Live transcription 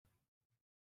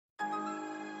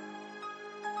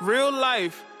Real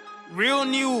life, real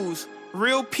news,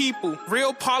 real people,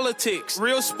 real politics,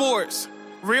 real sports,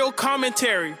 real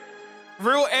commentary,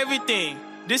 real everything.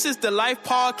 This is the Life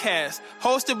Podcast,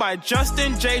 hosted by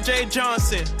Justin J.J.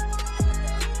 Johnson.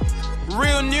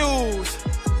 Real news,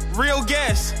 real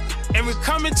guests, and we're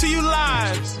coming to you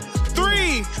live.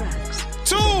 3,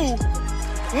 2,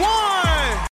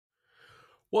 1.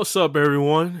 What's up,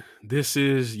 everyone? This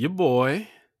is your boy,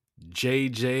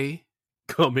 JJ,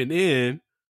 coming in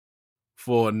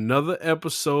for another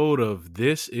episode of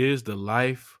This is the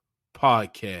Life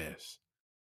Podcast.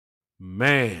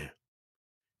 Man,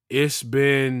 it's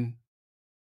been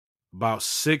about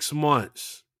 6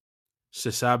 months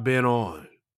since I've been on.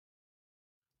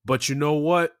 But you know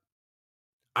what?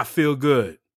 I feel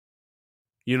good.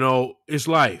 You know, it's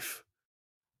life.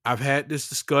 I've had this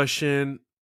discussion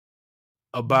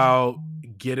about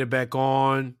getting back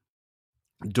on,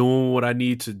 doing what I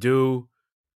need to do.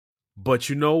 But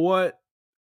you know what?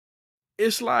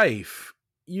 It's life.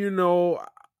 You know,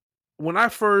 when I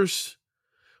first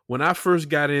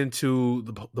got into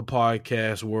the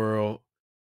podcast world,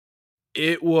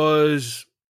 it was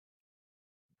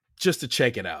just to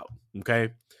check it out,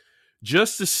 okay?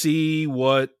 Just to see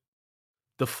what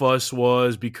the fuss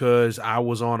was, because I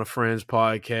was on a friend's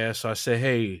podcast. So I said,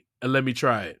 hey, let me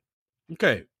try it.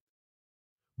 Okay.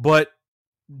 But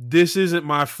this isn't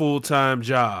my full-time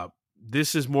job.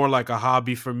 This is more like a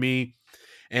hobby for me.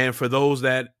 And for those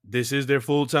that this is their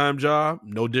full-time job,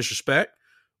 no disrespect,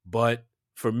 but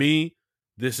for me,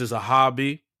 this is a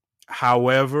hobby.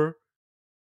 However,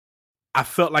 I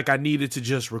felt like I needed to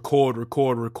just record.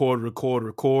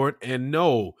 And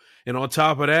no. And on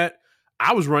top of that,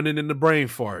 I was running into brain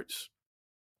farts.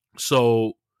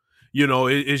 So, you know,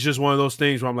 it's just one of those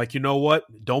things where I'm like, you know what?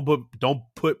 Don't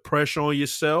put pressure on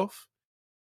yourself.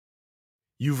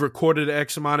 You've recorded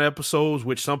X amount of episodes,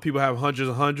 which some people have hundreds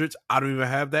and hundreds. I don't even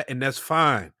have that, and that's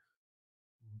fine.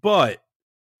 But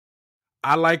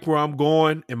I like where I'm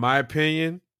going, in my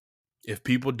opinion. If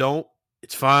people don't,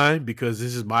 it's fine, because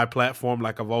this is my platform,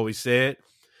 like I've always said.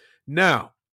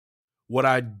 Now, what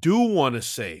I do want to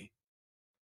say,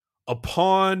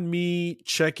 upon me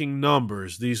checking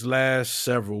numbers these last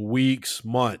several weeks,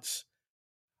 months,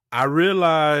 I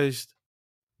realized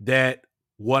that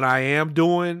what I am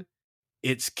doing,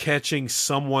 it's catching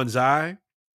someone's eye.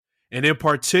 And in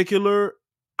particular,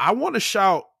 I want to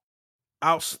shout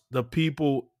out the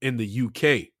people in the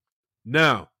UK.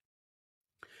 Now,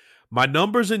 my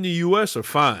numbers in the US are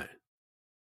fine.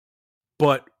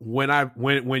 But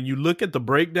when you look at the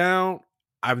breakdown,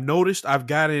 I've noticed I've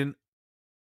gotten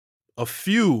a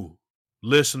few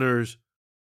listeners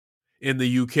in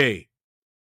the UK.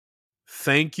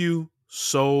 Thank you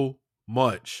so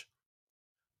much.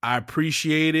 I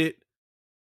appreciate it.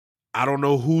 I don't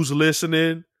know who's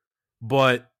listening,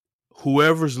 but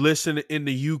whoever's listening in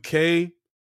the UK,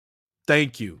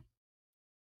 thank you.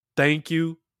 Thank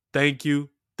you. Thank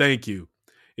you. Thank you.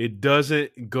 It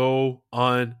doesn't go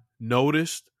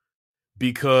unnoticed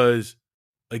because,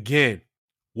 again,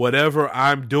 whatever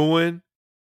I'm doing,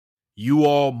 you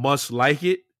all must like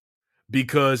it,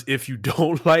 because if you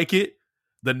don't like it,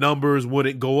 the numbers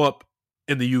wouldn't go up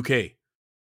in the UK.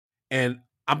 And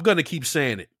I'm going to keep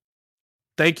saying it.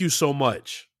 Thank you so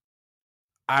much.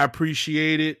 I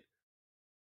appreciate it.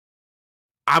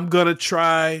 I'm going to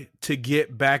try to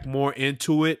get back more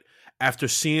into it. After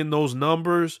seeing those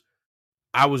numbers,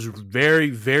 I was very,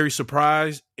 very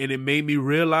surprised, and it made me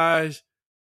realize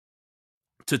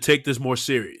to take this more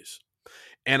serious.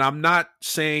 And I'm not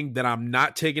saying that I'm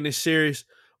not taking it serious,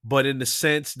 but in the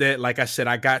sense that, like I said,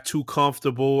 I got too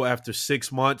comfortable after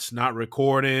 6 months not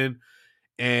recording.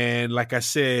 And like I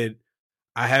said,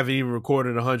 I haven't even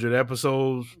recorded 100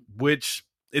 episodes, which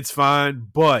it's fine.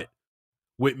 But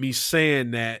with me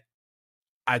saying that,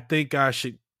 I think I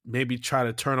should maybe try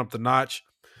to turn up the notch.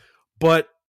 But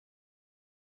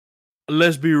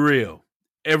let's be real.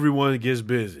 Everyone gets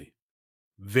busy.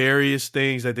 Various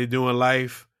things that they do in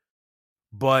life.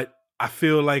 But I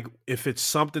feel like if it's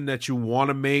something that you want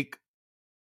to make,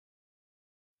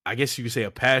 I guess you could say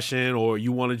a passion, or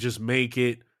you want to just make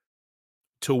it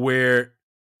to where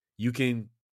you can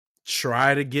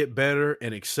try to get better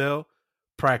and excel,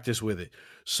 practice with it.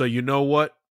 So you know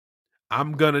what?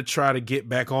 I'm going to try to get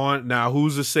back on. Now,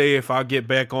 who's to say if I'll get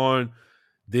back on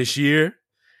this year,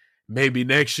 maybe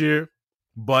next year,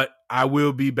 but I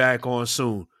will be back on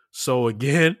soon. So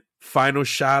again, final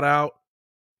shout out,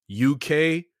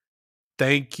 UK.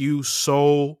 Thank you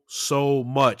so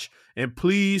much. And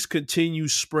please continue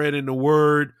spreading the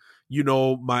word. You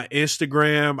know, my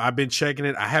Instagram, I've been checking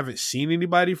it. I haven't seen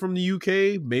anybody from the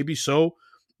UK, maybe so,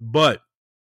 but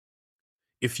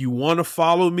if you want to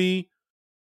follow me,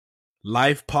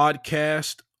 Life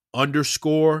Podcast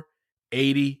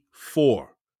 _84.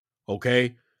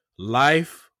 Okay.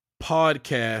 Life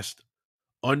Podcast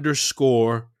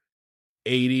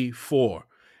 _84.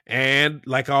 And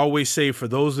like I always say, for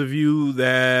those of you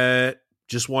that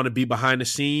just want to be behind the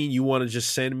scene, you want to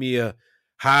just send me a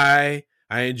hi,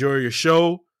 I enjoy your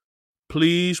show,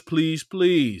 please, please,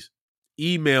 please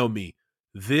email me.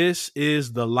 This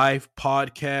is the Life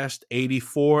Podcast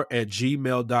 84 at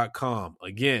gmail.com.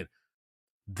 Again,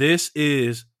 this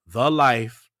is the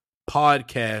Life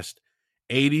Podcast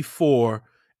 84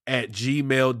 at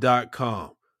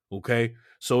gmail.com. Okay.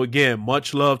 So again,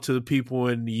 much love to the people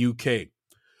in the UK.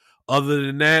 Other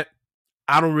than that,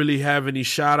 I don't really have any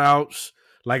shout outs.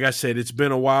 Like I said, it's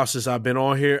been a while since I've been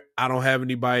on here. I don't have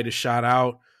anybody to shout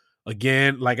out.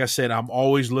 Again, like I said, I'm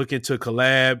always looking to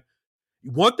collab.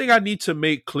 One thing I need to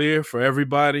make clear for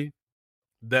everybody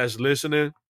that's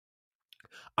listening,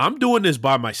 I'm doing this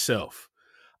by myself.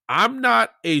 I'm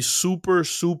not a super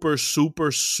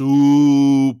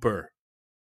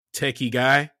techie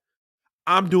guy.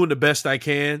 I'm doing the best I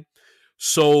can.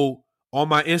 So on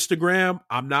my Instagram,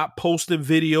 I'm not posting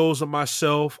videos of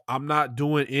myself. I'm not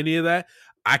doing any of that.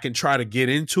 I can try to get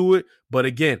into it. But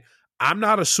again, I'm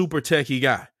not a super techie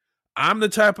guy. I'm the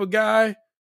type of guy,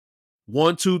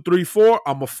 1, 2, 3, 4,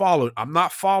 I'm a follower. I'm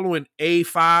not following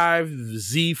A5,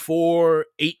 Z4,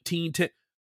 1810.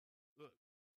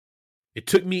 It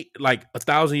took me like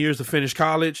 1,000 years to finish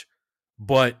college,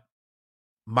 but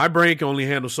my brain can only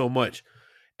handle so much.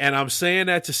 And I'm saying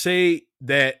that to say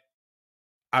that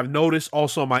I've noticed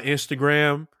also on my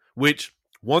Instagram, which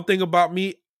one thing about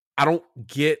me, I don't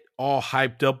get all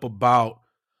hyped up about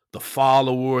the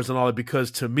followers and all that,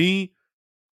 because to me,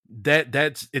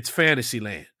 it's fantasy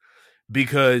land.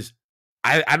 Because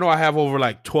I know I have over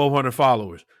like 1,200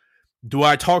 followers. Do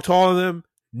I talk to all of them?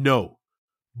 No.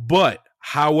 But,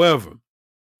 however,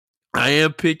 I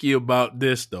am picky about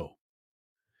this though.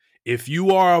 If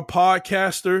you are a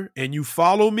podcaster and you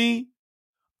follow me,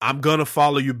 I'm going to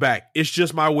follow you back. It's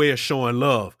just my way of showing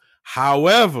love.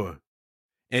 However,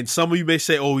 and some of you may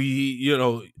say, oh,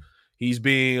 he's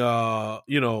being, I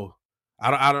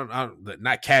don't,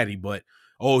 not catty, but,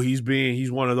 oh, he's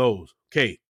one of those.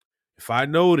 Okay. If I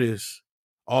notice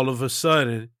all of a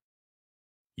sudden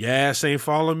your ass ain't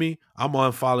following me, I'm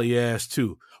going to unfollow your ass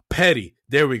too. Petty.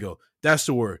 There we go. That's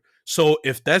the word. So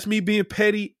if that's me being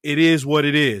petty, it is what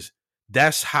it is.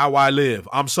 That's how I live.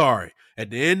 I'm sorry.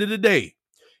 At the end of the day,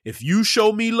 if you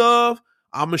show me love,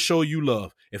 I'm going to show you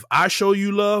love. If I show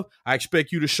you love, I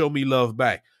expect you to show me love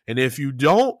back. And if you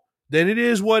don't, then it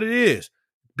is what it is.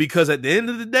 Because at the end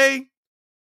of the day,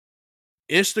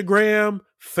 Instagram,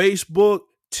 Facebook,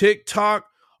 TikTok,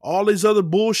 all this other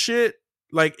bullshit,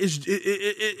 like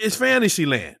it's fantasy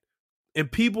land.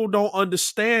 And people don't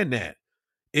understand that.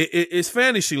 It's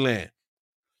fantasy land.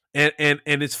 And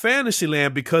it's fantasy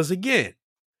land because, again,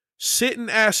 sit and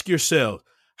ask yourself,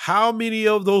 how many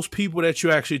of those people that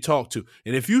you actually talk to?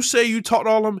 And if you say you talk to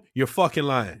all of them, you're fucking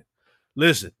lying.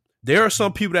 Listen, there are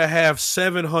some people that have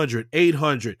 700,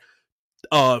 800,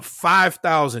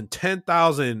 5,000,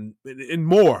 10,000 and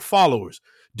more followers.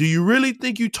 Do you really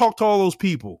think you talk to all those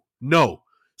people? No.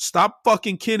 Stop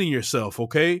fucking kidding yourself,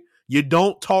 okay? You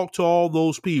don't talk to all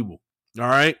those people, all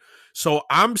right? So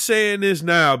I'm saying this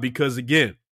now because,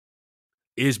 again,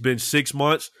 it's been 6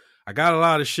 months. I got a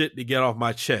lot of shit to get off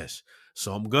my chest.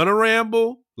 So I'm going to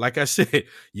ramble. Like I said,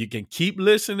 you can keep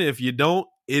listening. If you don't,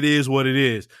 it is what it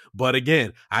is. But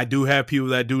again, I do have people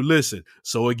that do listen.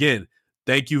 So again,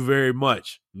 thank you very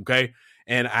much. Okay.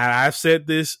 And I've said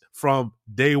this from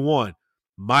day one.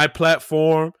 My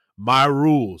platform, my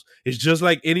rules. It's just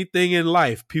like anything in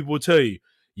life. People tell you,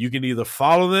 you can either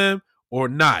follow them or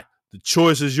not. The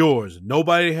choice is yours.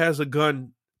 Nobody has a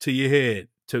gun to your head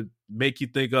to make you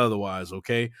think otherwise.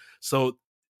 Okay. So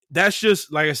that's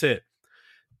just, like I said,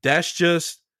 that's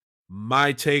just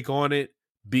my take on it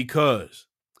because,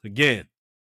 again,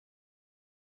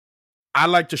 I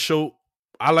like to show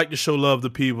love to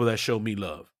people that show me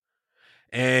love.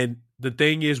 And the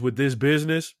thing is, with this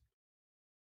business,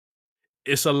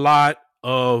 it's a lot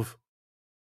of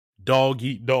dog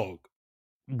eat dog,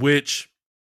 which,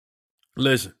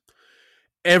 listen,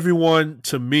 everyone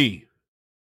to me,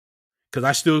 because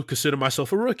I still consider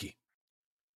myself a rookie,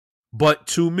 but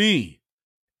to me,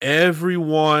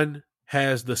 everyone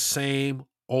has the same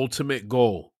ultimate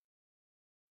goal: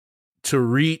 to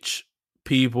reach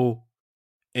people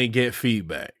and get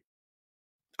feedback.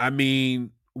 I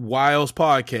mean, Wiles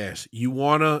podcast. You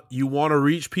wanna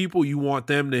reach people. You want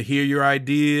them to hear your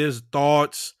ideas,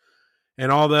 thoughts,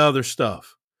 and all the other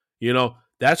stuff. You know,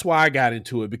 That's why I got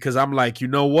into it, because I'm like, you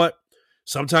know what?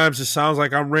 Sometimes it sounds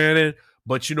like I'm ranting,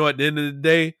 but you know, at the end of the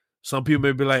day, some people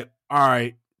may be like, all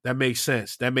right, that makes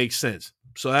sense. That makes sense.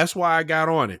 So that's why I got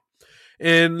on it.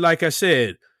 And like I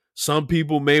said, some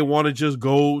people may want to just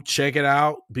go check it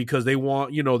out because they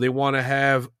want, they want to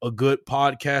have a good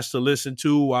podcast to listen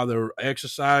to while they're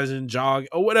exercising, jogging,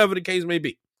 or whatever the case may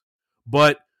be.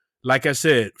 But like I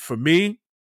said, for me,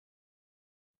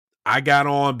 I got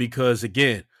on because,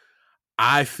 again,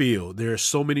 I feel there are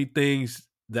so many things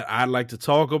that I'd like to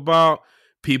talk about.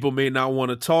 People may not want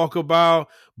to talk about,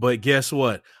 but guess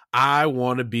what? I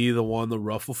want to be the one to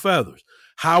ruffle feathers.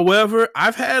 However,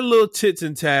 I've had little tits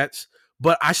and tats,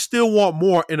 but I still want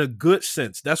more in a good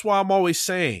sense. That's why I'm always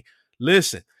saying,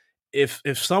 listen, if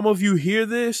some of you hear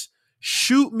this,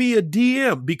 shoot me a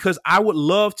DM, because I would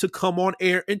love to come on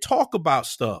air and talk about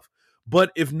stuff.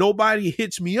 But if nobody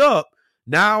hits me up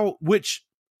now, which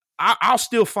I'll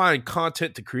still find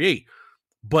content to create.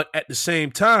 But at the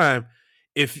same time,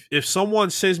 if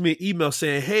someone sends me an email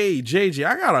saying, hey, JJ,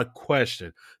 I got a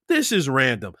question. This is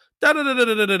random. That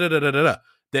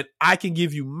I can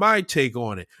give you my take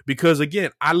on it. Because again,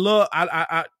 I love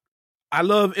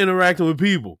interacting with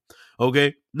people.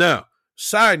 Okay. Now,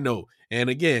 side note, and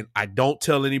again, I don't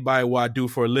tell anybody what I do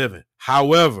for a living.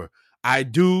 However, I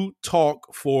do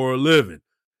talk for a living.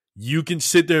 You can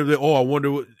sit there and say, oh, I wonder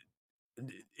what.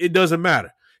 It doesn't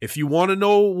matter. If you want to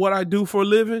know what I do for a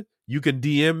living, you can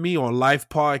DM me on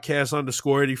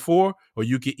lifepodcast_84, or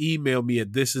you can email me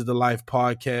at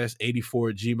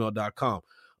thisisthelifepodcast84@gmail.com.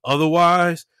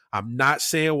 Otherwise, I'm not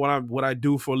saying what I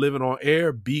do for a living on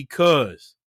air,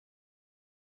 because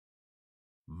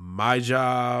my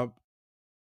job,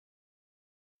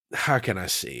 how can I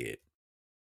say it?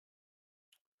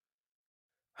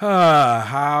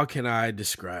 How can I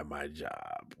describe my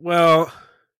job? Well,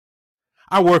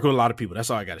 I work with a lot of people. That's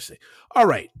all I got to say. All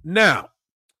right. Now,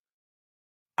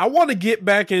 I want to get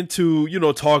back into,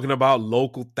 talking about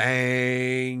local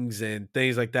things and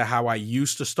things like that, how I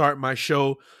used to start my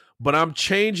show. But I'm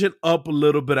changing up a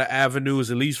little bit of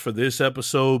avenues, at least for this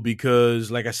episode,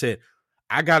 because like I said,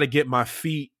 I got to get my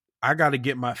feet wet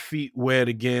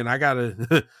again. I got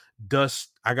to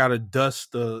dust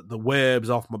the webs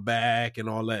off my back and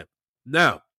all that.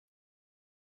 Now,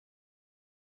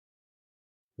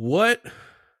 what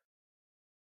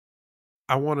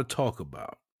I want to talk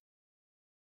about,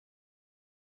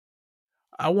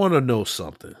 I want to know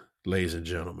something, ladies and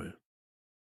gentlemen.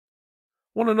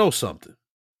 Want to know something,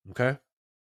 okay?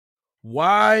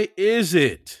 Why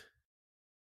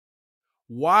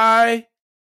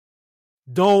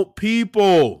don't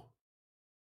people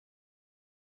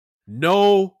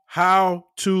know how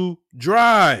to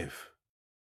drive?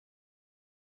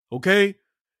 Okay?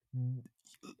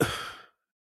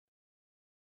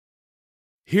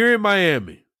 Here in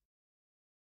Miami,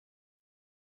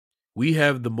 we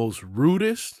have the most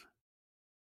rudest,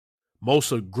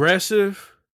 most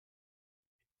aggressive,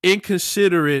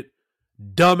 inconsiderate,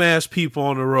 dumbass people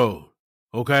on the road.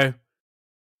 Okay?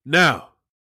 Now,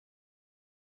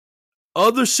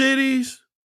 other cities,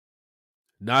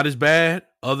 not as bad.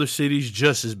 Other cities,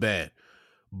 just as bad.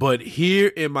 But here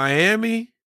in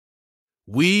Miami,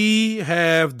 we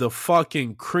have the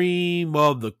fucking cream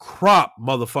of the crop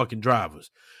motherfucking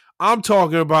drivers. I'm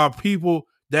talking about people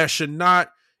that should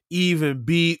not even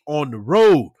be on the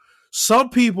road.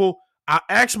 Some people, I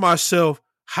ask myself,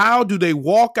 how do they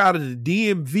walk out of the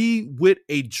DMV with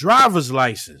a driver's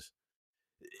license?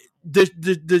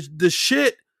 The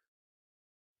shit,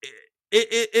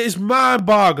 it is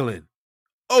mind-boggling.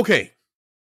 Okay,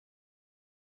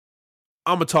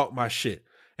 I'm going to talk my shit,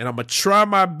 and I'm going to try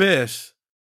my best.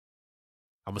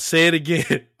 I'm going to say it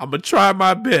again. I'm going to try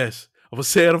my best. I'm going to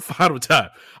say it a final time.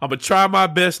 I'm going to try my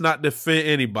best not to offend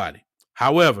anybody.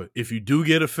 However, if you do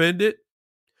get offended,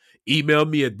 email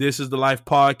me at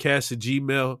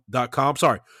thisisthelifepodcast@gmail.com.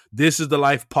 Sorry,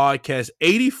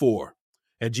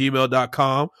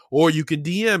 thisisthelifepodcast84@gmail.com. Or you can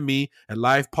DM me at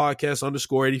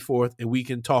lifepodcast_84 and we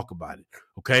can talk about it.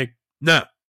 Okay? Now,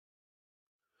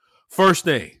 first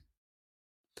thing,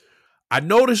 I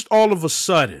noticed all of a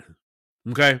sudden,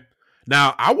 okay?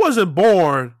 Now, I wasn't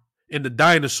born in the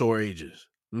dinosaur ages,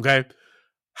 okay?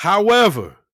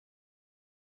 However,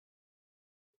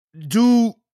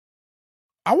 I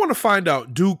want to find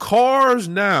out, do cars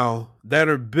now that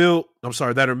are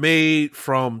made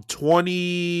from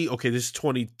 20, okay, this is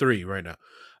 23 right now.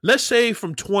 Let's say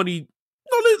from 20,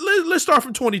 no, let's start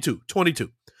from 22. 22.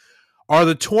 Are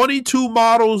the 22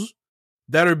 models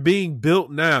that are being built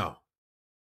now,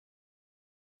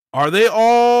 are they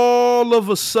all of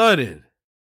a sudden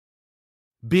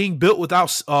being built without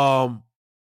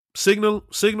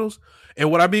signals? And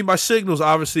what I mean by signals,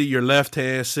 obviously your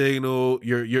left-hand signal,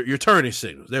 your turning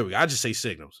signals. There we go. I just say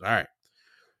signals. All right.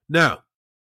 Now,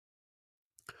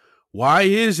 why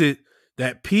is it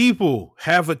that people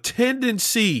have a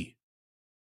tendency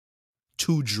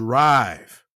to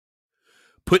drive,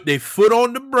 put their foot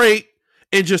on the brake,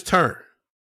 and just turn?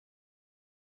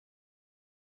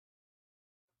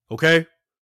 Okay?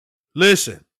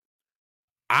 Listen,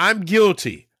 I'm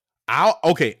guilty. I'll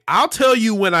tell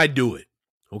you when I do it.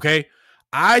 Okay?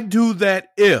 I do that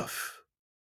if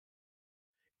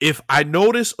I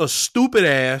notice a stupid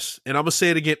ass, and I'm going to say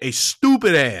it again, a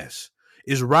stupid ass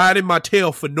is riding my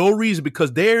tail for no reason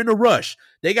because they're in a rush.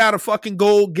 They got to fucking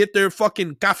go get their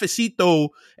fucking cafecito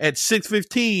at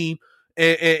 6:15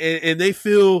 and they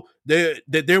feel that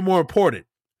they're more important.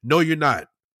 No, you're not.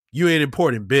 You ain't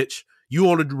important, bitch. You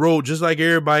on the road just like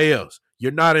everybody else.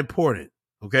 You're not important,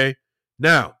 okay?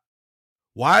 Now,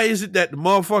 why is it that the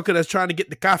motherfucker that's trying to get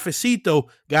the cafecito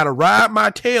got to ride my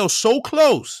tail so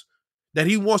close that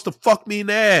he wants to fuck me in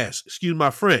the ass? Excuse my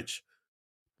French.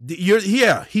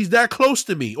 He's that close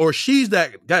to me, or she's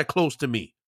that close to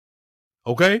me.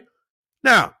 Okay?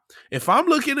 Now, if I'm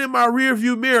looking in my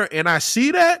rearview mirror and I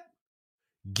see that,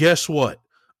 guess what?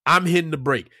 I'm hitting the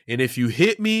brake. And if you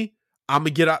hit me, I'm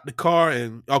going to get out the car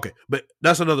and, okay, but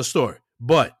that's another story.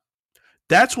 But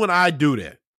that's when I do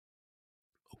that.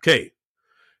 Okay.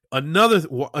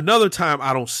 Another time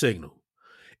I don't signal.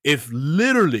 If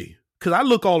literally, because I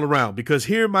look all around, because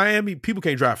here in Miami, people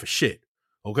can't drive for shit.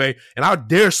 Okay. And I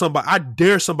dare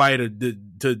somebody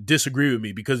to disagree with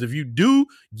me, because if you do,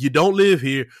 you don't live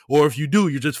here. Or if you do,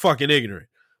 you're just fucking ignorant.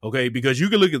 Okay. Because you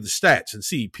can look at the stats and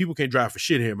see people can't drive for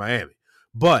shit here in Miami.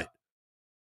 But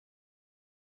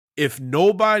if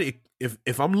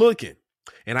I'm looking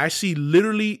and I see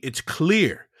literally it's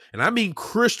clear, and I mean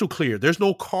crystal clear, there's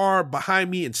no car behind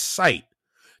me in sight,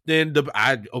 then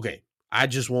I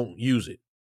just won't use it.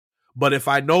 But if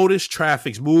I notice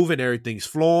traffic's moving, everything's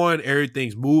flowing,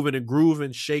 everything's moving and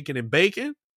grooving, shaking and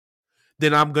baking,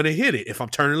 then I'm going to hit it. If I'm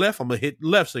turning left, I'm going to hit the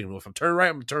left signal. If I'm turning right,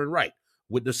 I'm going to turn right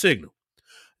with the signal.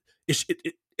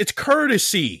 It's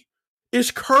courtesy.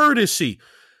 It's courtesy.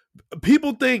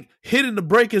 People think hitting the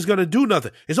brake is going to do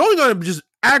nothing. It's only going to just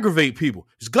aggravate people.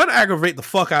 It's going to aggravate the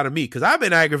fuck out of me, because I've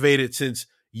been aggravated since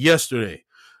yesterday.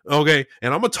 Okay.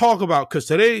 And I'm going to talk about, because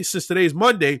since today's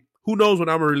Monday, who knows when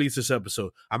I'm going to release this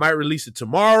episode? I might release it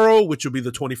tomorrow, which will be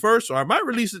the 21st, or I might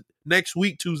release it next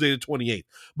week, Tuesday the 28th.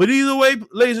 But either way,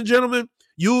 ladies and gentlemen,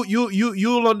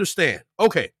 you'll understand.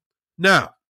 Okay.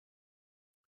 Now,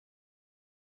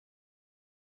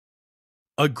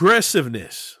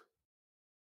 aggressiveness.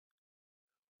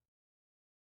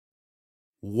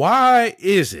 Why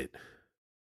is it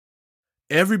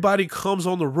everybody comes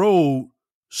on the road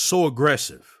so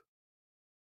aggressive?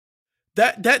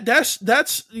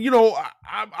 That's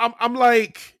I'm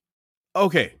like,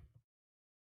 okay,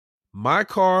 my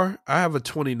car, I have a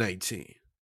 2019.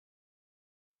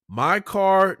 My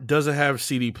car doesn't have a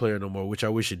CD player no more, which I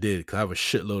wish it did, because I have a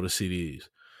shitload of CDs.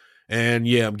 And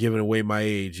yeah, I'm giving away my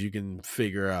age. You can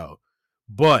figure out.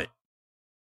 But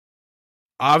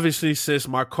obviously, since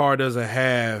my car doesn't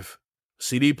have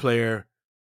CD player,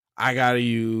 I got to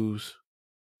use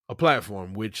a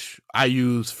platform, which I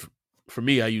use, for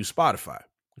me, I use Spotify.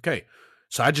 Okay.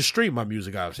 So I just stream my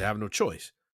music, obviously. I have no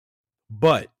choice.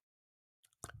 But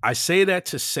I say that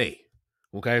to say,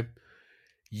 okay,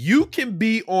 you can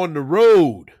be on the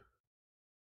road,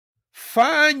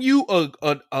 find you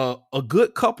a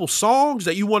good couple songs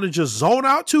that you want to just zone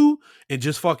out to, and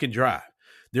just fucking drive.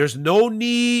 There's no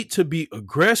need to be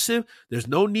aggressive. There's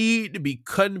no need to be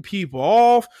cutting people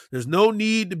off. There's no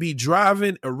need to be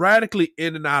driving erratically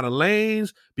in and out of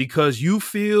lanes because you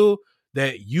feel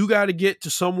that you got to get to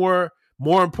somewhere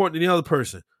more important than the other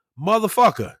person.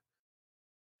 Motherfucker,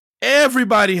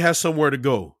 everybody has somewhere to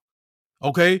go.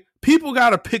 Okay? People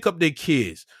got to pick up their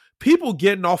kids. People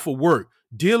getting off of work,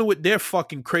 dealing with their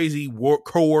fucking crazy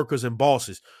co-workers and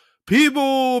bosses.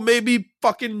 People may be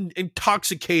fucking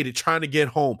intoxicated trying to get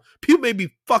home. People may be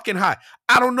fucking high.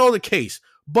 I don't know the case,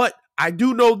 but I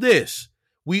do know this.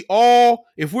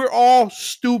 If we're all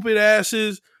stupid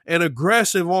asses and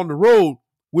aggressive on the road,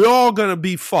 we're all going to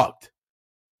be fucked.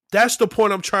 That's the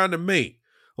point I'm trying to make.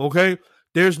 Okay?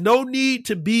 There's no need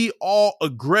to be all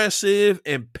aggressive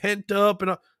and pent up.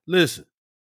 Listen,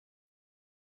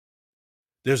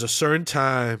 there's a certain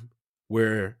time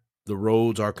where the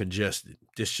roads are congested.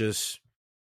 It's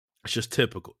just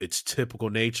typical. It's typical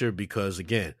nature because,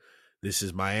 again, this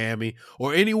is Miami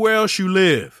or anywhere else you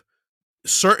live.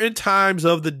 Certain times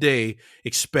of the day,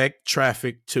 expect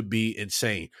traffic to be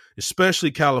insane, especially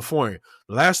California.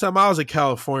 The last time I was in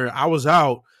California, I was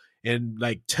out and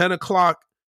like 10 o'clock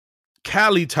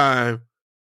Cali time,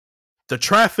 the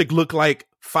traffic looked like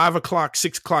 5 o'clock,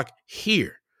 6 o'clock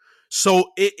here.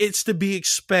 So it's to be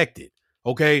expected.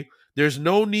 Okay. There's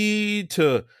no need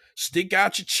to stick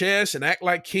out your chest and act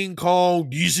like King Kong.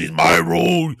 This is my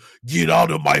road. Get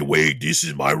out of my way. This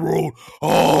is my road.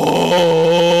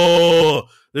 Oh,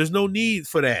 there's no need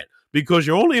for that because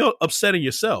you're only upsetting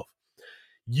yourself.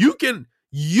 You can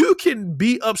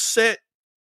be upset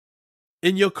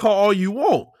in your car all you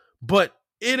want, but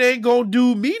it ain't gonna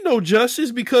do me no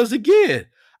justice because, again,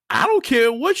 I don't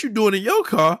care what you're doing in your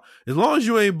car as long as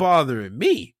you ain't bothering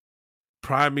me.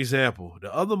 Prime example,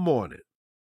 the other morning,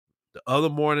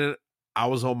 I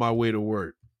was on my way to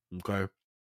work, okay?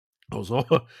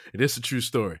 And this is a true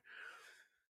story.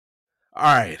 All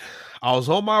right, I was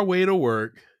on my way to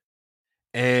work,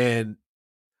 and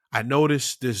I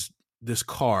noticed this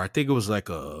car. I think it was like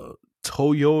a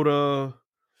Toyota,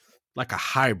 like a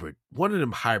hybrid, one of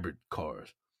them hybrid cars,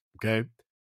 okay?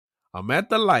 I'm at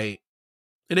the light,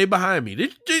 and they behind me. They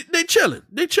chilling.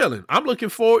 They chilling. I'm looking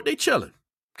forward. They chilling.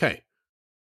 Okay.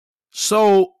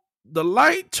 So the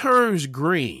light turns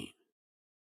green.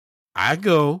 I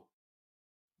go.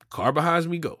 The car behind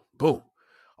me go. Boom.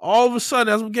 All of a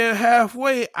sudden, as I'm getting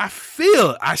halfway, I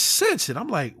sense it. I'm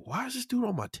like, why is this dude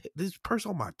on this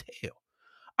person on my tail?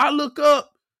 I look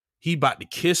up. He about to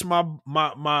kiss my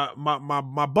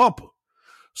bumper.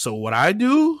 So what I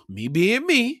do, me being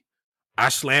me, I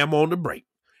slam on the brake.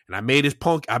 And I made his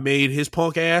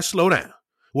punk ass slow down.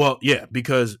 Well, yeah,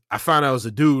 because I found out it was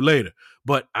a dude later.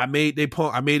 But I made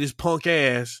his punk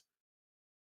ass,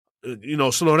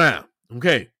 slow down.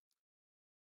 Okay.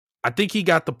 I think he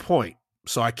got the point.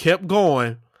 So I kept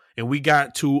going, and we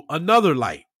got to another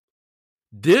light.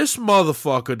 This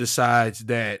motherfucker decides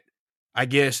that I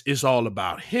guess it's all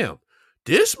about him.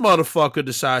 This motherfucker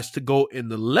decides to go in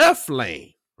the left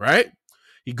lane, right?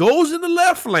 He goes in the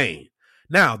left lane.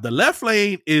 Now, the left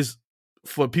lane is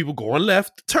for people going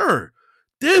left to turn.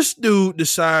 This dude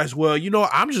decides, well,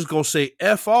 I'm just going to say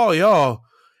F all y'all.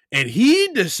 And he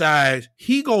decides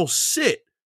he going to sit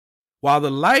while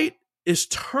the light is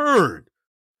turned.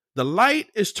 The light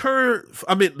is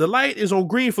on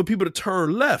green for people to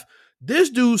turn left. This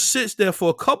dude sits there for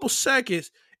a couple seconds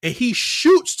and he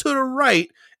shoots to the right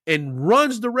and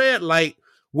runs the red light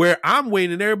where I'm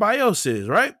waiting and everybody else is,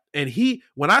 right? And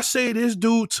when I say this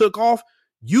dude took off,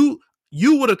 you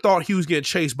would have thought he was getting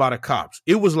chased by the cops.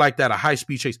 It was like that, a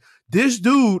high-speed chase. This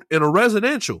dude in a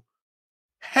residential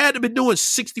had to be doing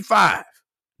 65.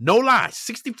 No lie,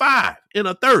 65 in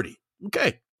a 30.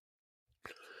 Okay.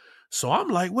 So I'm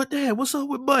like, what the hell? What's up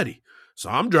with Buddy? So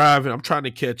I'm driving. I'm trying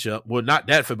to catch up. Well, not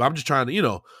that fast, but I'm just trying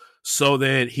to, So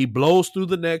then he blows through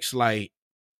the next light.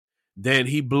 Then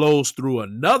he blows through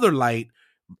another light.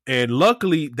 And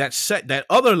luckily, that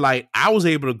other light, I was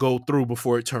able to go through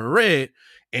before it turned red.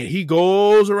 And he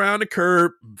goes around the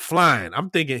curb flying. I'm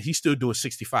thinking he's still doing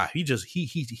 65.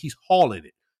 He's hauling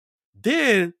it.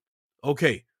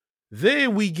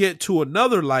 Then we get to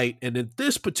another light. And in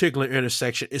this particular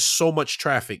intersection is so much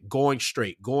traffic going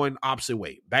straight, going opposite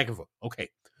way, back and forth. Okay.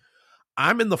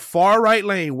 I'm in the far right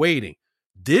lane waiting.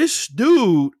 This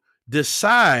dude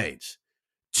decides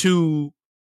to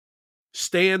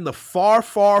stay in the far,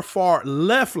 far, far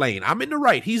left lane. I'm in the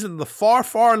right. He's in the far,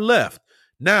 far left.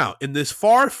 Now, in this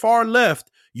far, far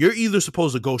left, you're either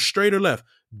supposed to go straight or left.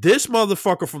 This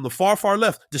motherfucker from the far, far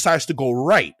left decides to go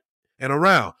right and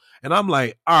around. And I'm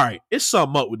like, all right, it's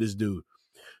something up with this dude.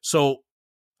 So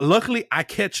luckily, I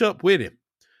catch up with him.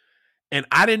 And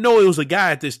I didn't know it was a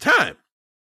guy at this time.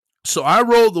 So I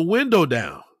rolled the window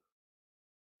down.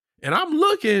 And I'm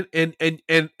looking, and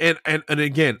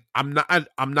again, I'm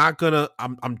gonna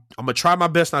try my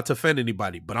best not to offend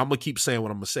anybody, but I'm gonna keep saying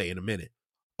what I'm gonna say in a minute.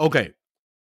 Okay.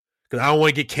 Because I don't want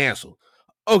to get canceled.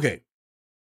 Okay.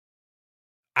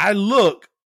 I look,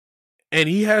 and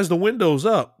he has the windows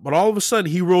up, but all of a sudden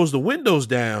he rolls the windows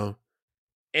down,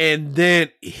 and then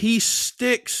he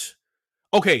sticks.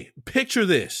 Okay, picture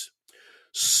this.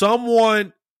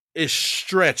 Someone is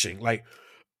stretching, like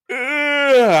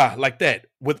that,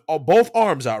 with both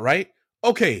arms out, right?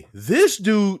 Okay, this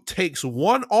dude takes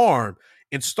one arm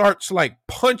and starts like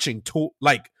punching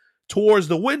towards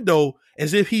the window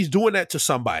as if he's doing that to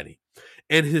somebody.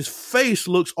 And his face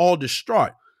looks all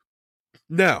distraught.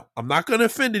 Now, I'm not going to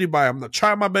offend anybody. I'm not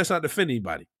trying my best not to offend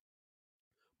anybody.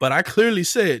 But I clearly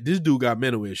said this dude got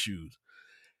mental issues.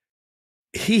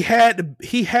 He had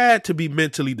to be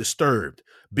mentally disturbed,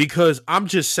 because I'm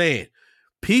just saying,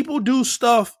 people do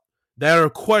stuff that are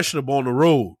questionable on the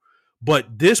road.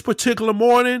 But this particular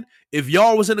morning, if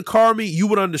y'all was in the car with me, you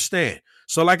would understand.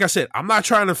 So like I said, I'm not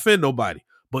trying to offend nobody.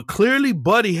 But clearly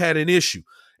Buddy had an issue.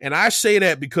 And I say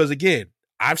that because, again,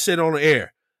 I've said on the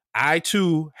air, I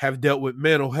too have dealt with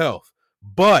mental health.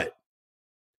 But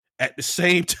at the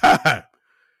same time,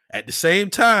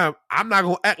 I'm not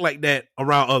going to act like that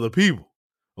around other people.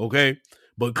 Okay?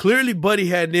 But clearly Buddy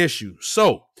had an issue.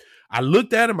 So I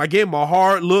looked at him. I gave him a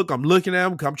hard look. I'm looking at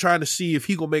him. I'm trying to see if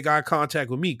he going to make eye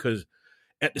contact with me. Because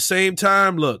at the same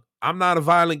time, look, I'm not a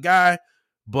violent guy.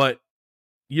 But,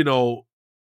 you know,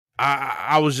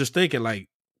 I was just thinking, like,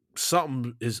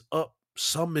 something is up.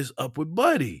 Something is up with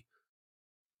Buddy.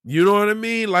 You know what I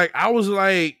mean? Like, I was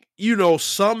like, you know,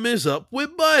 something is up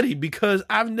with Buddy, because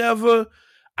I've never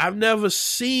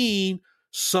seen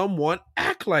someone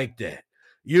act like that.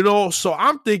 You know, so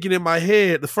I'm thinking in my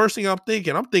head, the first thing I'm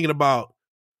thinking about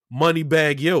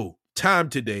Moneybagg Yo, time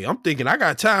today. I'm thinking I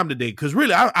got time today, because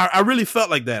really, I really felt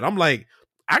like that. I'm like,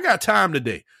 I got time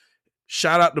today.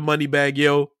 Shout out to Moneybagg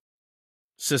Yo.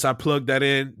 Since I plugged that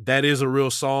in, that is a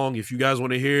real song. If you guys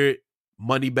want to hear it,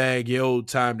 Moneybagg Yo,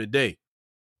 time today.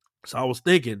 So I was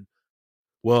thinking,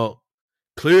 well,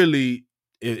 clearly,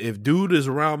 if dude is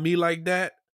around me like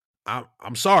that,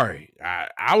 I'm sorry.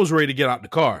 I was ready to get out the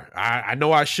car. I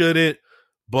know I shouldn't,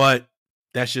 but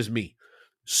that's just me.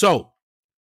 So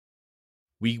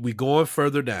we going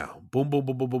further down. Boom, boom,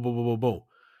 boom, boom, boom, boom, boom, boom, boom.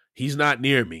 He's not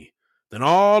near me. Then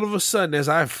all of a sudden, as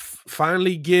I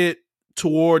finally get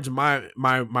towards my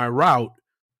route,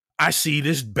 I see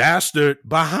this bastard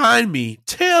behind me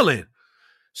tailing.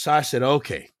 So I said,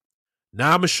 okay,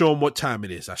 now I'm going to show him what time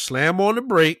it is. I slam on the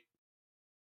brake.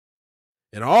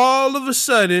 And all of a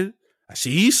sudden, I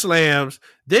see he slams.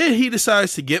 Then he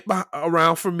decides to get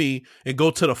around from me and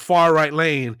go to the far right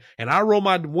lane. And I roll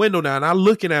my window down. I'm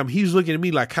looking at him. He's looking at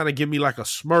me like, kind of give me like a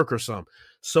smirk or something.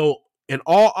 So in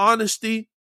all honesty,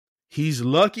 he's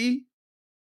lucky.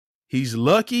 He's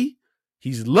lucky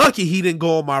he didn't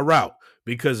go on my route.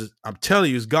 Because I'm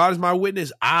telling you, as God is my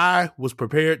witness, I was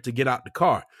prepared to get out the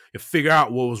car and figure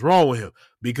out what was wrong with him.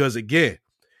 Because again,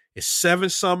 it's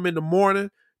 7-something in the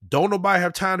morning. Don't nobody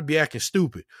have time to be acting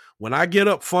stupid. When I get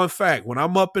up, fun fact, when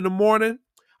I'm up in the morning,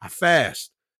 I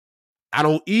fast. I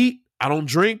don't eat, I don't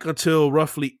drink until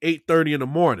roughly 8:30 in the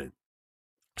morning.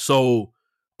 So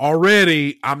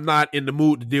already I'm not in the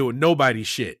mood to deal with nobody's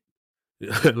shit.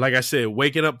 Like I said,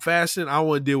 waking up fasting, I don't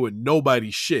want to deal with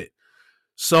nobody's shit.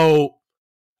 So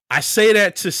I say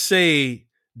that to say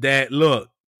that, look,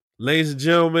 ladies and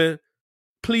gentlemen,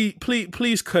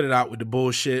 please cut it out with the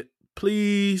bullshit.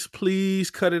 Please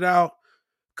cut it out.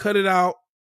 Cut it out.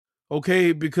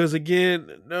 Okay, because again,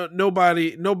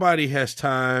 nobody has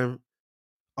time.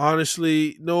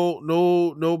 Honestly,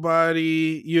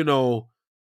 nobody,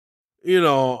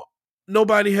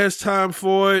 nobody has time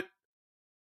for it.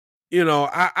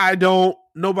 I don't,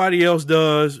 nobody else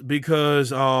does,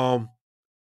 because like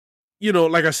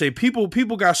I say,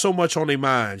 people got so much on their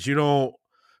minds,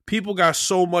 people got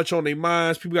so much on their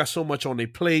minds, people got so much on their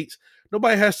plates.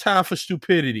 Nobody has time for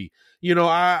stupidity.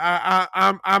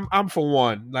 I'm for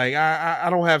one. Like I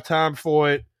don't have time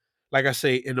for it. Like I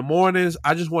say, in the mornings,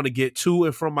 I just want to get to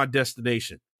and from my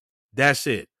destination. That's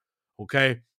it.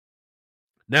 Okay.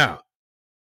 Now,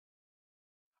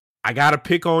 I gotta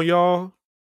pick on y'all,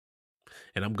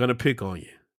 and I'm gonna pick on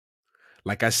you.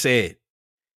 Like I said,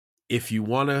 if you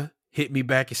wanna hit me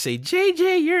back and say,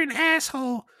 JJ, you're an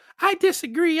asshole, I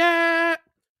disagree.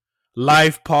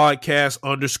 Life Podcast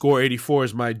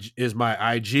 _84 is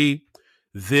my IG.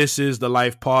 This is the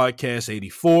Life Podcast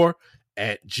 84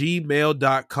 at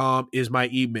gmail.com is my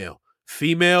email.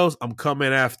 Females, I'm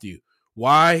coming after you.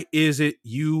 Why is it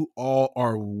you all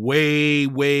are way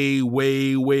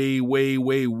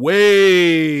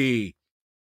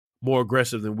more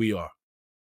aggressive than we are?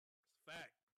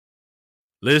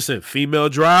 Listen, female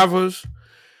drivers,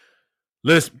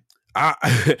 listen,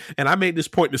 I made this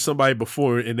point to somebody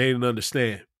before and they didn't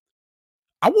understand.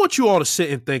 I want you all to sit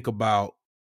and think about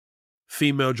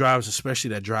female drivers, especially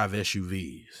that drive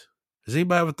SUVs. Has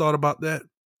anybody ever thought about that?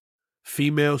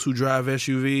 Females who drive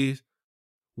SUVs.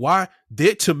 Why?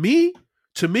 To me,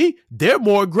 they're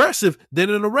more aggressive than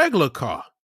in a regular car.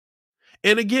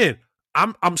 And again,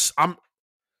 I'm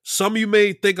some of you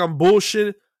may think I'm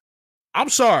bullshitting. I'm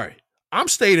sorry. I'm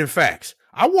stating facts.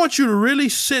 I want you to really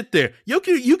sit there. You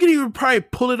can even probably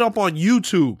pull it up on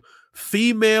YouTube.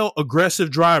 Female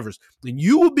aggressive drivers. And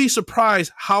you will be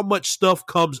surprised how much stuff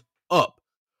comes up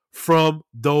from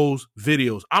those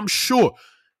videos. I'm sure.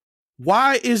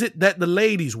 Why is it that the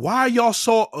ladies, why are y'all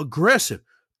so aggressive?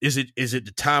 Is it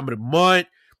the time of the month?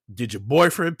 Did your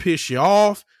boyfriend piss you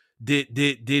off? Did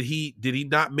he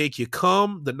not make you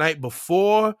come the night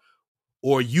before?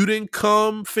 or you didn't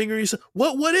come fingering yourself.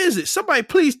 What is it? Somebody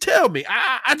please tell me.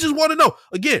 I just want to know.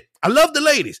 Again, I love the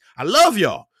ladies. I love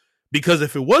y'all. Because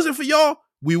if it wasn't for y'all,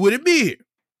 we wouldn't be here.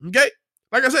 Okay?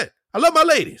 Like I said, I love my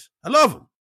ladies. I love them.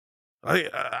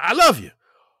 I love you.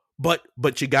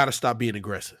 But you got to stop being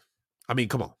aggressive. I mean,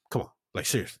 come on. Like,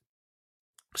 seriously.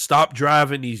 Stop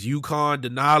driving these Yukon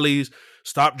Denali's.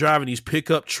 Stop driving these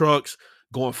pickup trucks,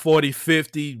 going 40,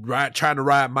 50, trying to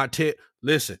ride my tail.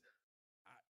 Listen,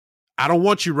 I don't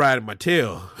want you riding my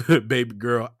tail, baby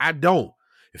girl. I don't.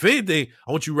 If anything,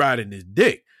 I want you riding this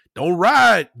dick.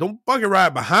 Don't fucking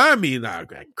ride behind me now.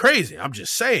 Crazy. I'm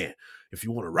just saying. If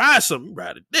you want to ride something,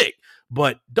 ride a dick.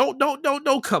 But don't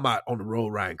come out on the road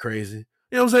riding crazy.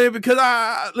 You know what I'm saying? Because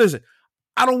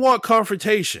I don't want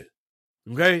confrontation.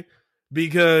 Okay?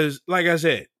 Because, like I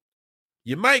said,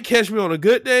 you might catch me on a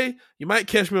good day. You might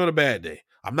catch me on a bad day.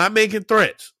 I'm not making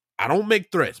threats. I don't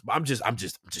make threats, but I'm just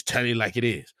telling you like it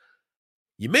is.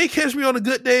 You may catch me on a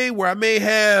good day where I may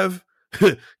have,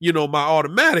 my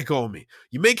automatic on me.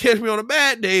 You may catch me on a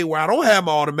bad day where I don't have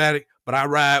my automatic, but I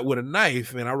ride with a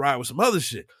knife and I ride with some other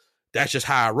shit. That's just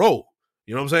how I roll.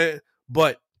 You know what I'm saying?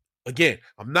 But again,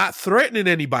 I'm not threatening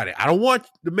anybody. I don't want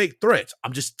to make threats.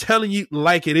 I'm just telling you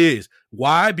like it is.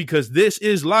 Why? Because this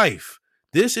is life.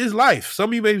 This is life. Some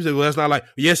of you may say, well, that's not life.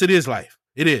 Yes, it is life.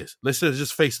 It is. Let's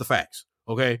just face the facts.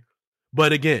 Okay.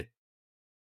 But again,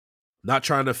 not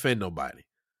trying to offend nobody.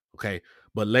 Okay.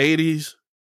 But ladies,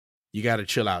 you got to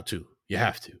chill out too. You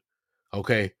have to.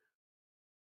 Okay.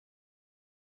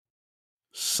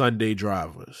 Sunday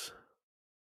drivers.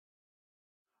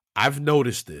 I've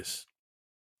noticed this.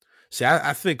 See,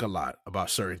 I think a lot about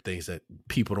certain things that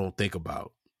people don't think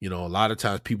about. A lot of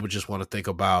times people just want to think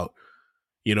about,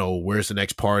 where's the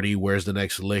next party? Where's the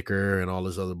next liquor and all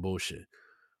this other bullshit.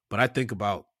 But I think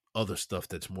about other stuff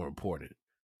that's more important.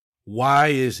 Why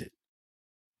is it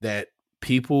that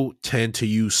people tend to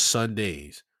use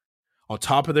Sundays on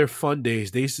top of their fun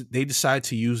days? They decide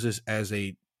to use this as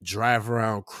a drive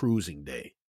around cruising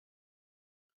day.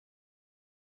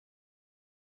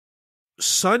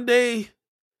 Sunday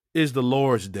is the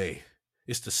Lord's day.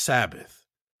 It's the Sabbath.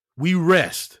 We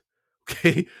rest.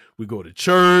 Okay. We go to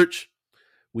church.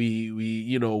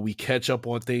 We catch up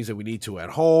on things that we need to at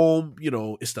home.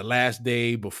 It's the last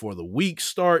day before the week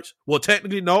starts. Well,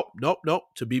 technically, nope.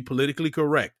 To be politically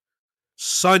correct.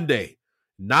 Sunday,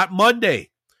 not Monday.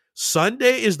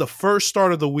 Sunday is the first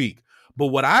start of the week. But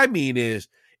what I mean is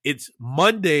it's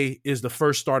Monday is the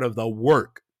first start of the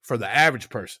work for the average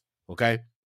person. Okay.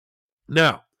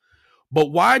 Now, but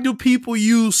why do people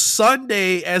use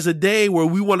Sunday as a day where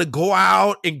we want to go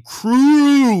out and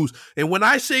cruise? And when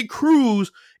I say cruise,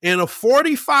 in a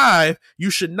 45, you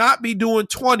should not be doing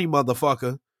 20,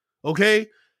 motherfucker. Okay?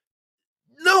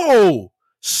 No.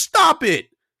 Stop it.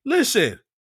 Listen.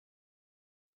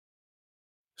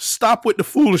 Stop with the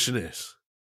foolishness.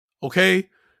 Okay?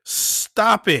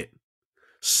 Stop it.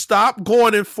 Stop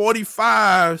going in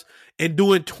 45s and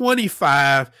doing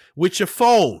 25 with your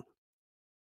phone.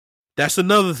 That's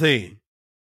another thing.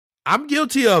 I'm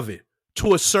guilty of it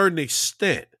to a certain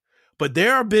extent, but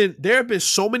there have been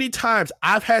so many times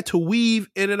I've had to weave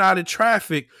in and out of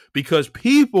traffic because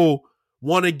people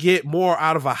want to get more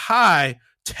out of a high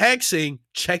texting,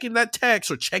 checking that text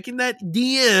or checking that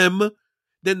DM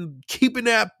than keeping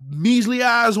that measly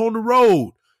eyes on the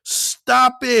road.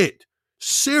 Stop it.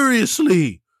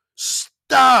 Seriously.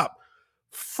 Stop.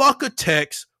 Fuck a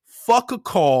text. Fuck a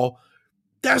call.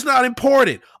 That's not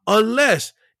important.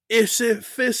 Unless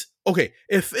if it's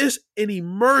an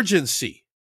emergency.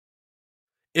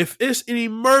 If it's an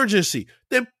emergency,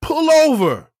 then pull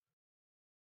over.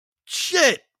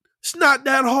 Shit. It's not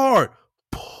that hard.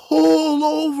 Pull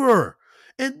over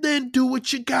and then do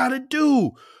what you gotta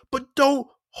do. But don't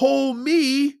hold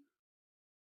me.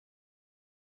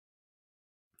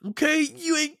 Okay?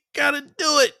 You ain't gotta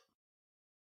do it.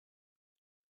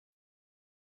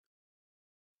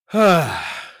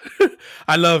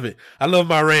 I love it. I love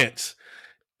my rants.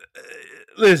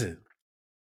 Listen,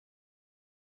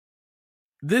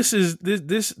 this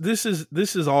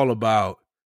is all about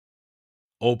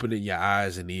opening your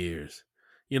eyes and ears.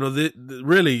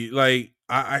 Really, like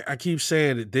I keep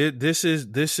saying it. This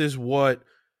is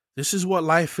what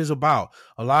life is about.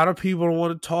 A lot of people don't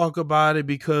want to talk about it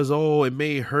because it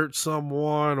may hurt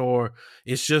someone or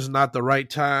it's just not the right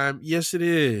time. Yes, it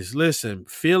is. Listen,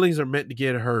 feelings are meant to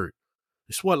get hurt.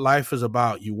 It's what life is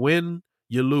about. You win,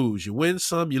 you lose. You win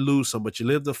some, you lose some, but you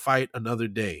live to fight another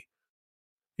day.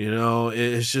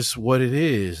 It's just what it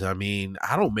is. I mean,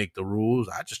 I don't make the rules.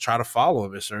 I just try to follow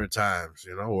them at certain times,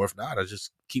 or if not, I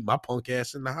just keep my punk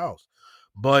ass in the house.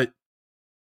 But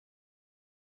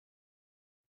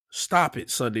Stop it,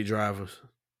 Sunday drivers.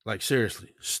 Like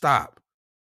seriously, stop.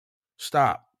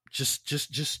 Stop. Just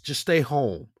stay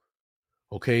home.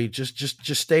 Okay?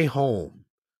 Just stay home.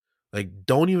 Like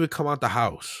don't even come out the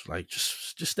house. Like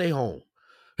just stay home.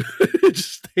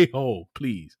 Just stay home,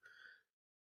 please.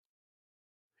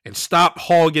 And stop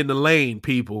hogging the lane,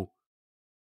 people.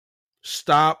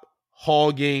 Stop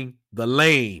hogging the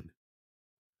lane.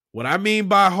 What I mean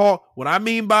by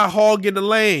hogging the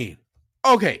lane.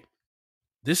 Okay.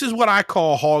 This is what I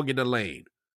call hogging the lane.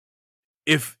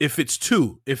 If it's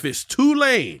two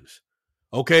lanes,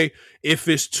 okay? If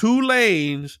it's two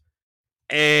lanes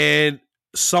and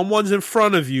someone's in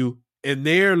front of you and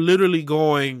they're literally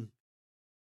going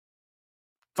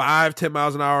 5-10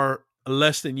 miles an hour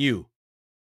less than you,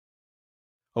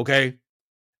 okay?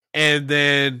 And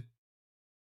then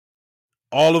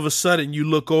all of a sudden you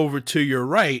look over to your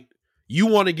right, you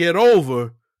want to get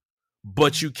over,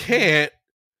 but you can't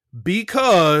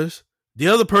because the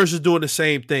other person's doing the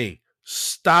same thing.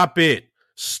 Stop it.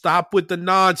 Stop with the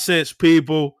nonsense,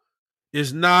 people.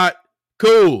 It's not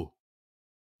cool.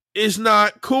 It's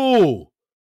not cool.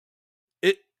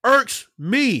 It irks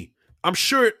me. I'm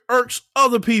sure it irks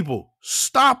other people.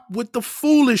 Stop with the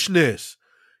foolishness.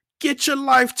 Get your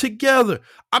life together.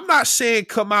 I'm not saying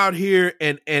come out here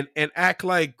and act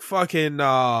like fucking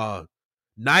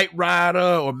Knight Rider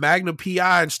or Magnum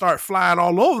PI and start flying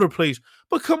all over the place.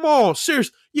 But come on,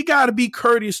 seriously, you got to be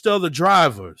courteous to other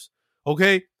drivers.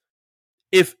 Okay?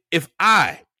 If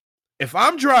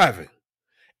I'm driving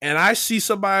and I see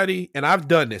somebody, and I've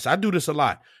done this, I do this a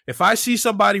lot. If I see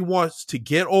somebody wants to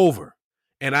get over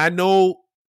and I know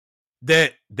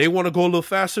that they want to go a little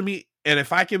faster than me, and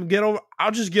if I can get over, I'll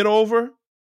just get over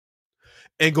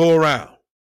and go around.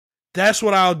 That's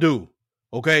what I'll do.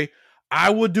 Okay? I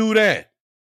would do that.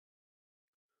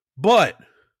 But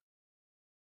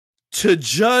to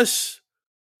just,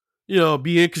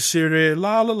 be inconsiderate,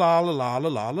 la la la la la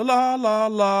la la la la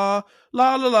la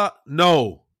la la la.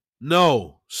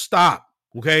 No, stop.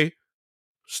 Okay?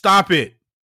 Stop it.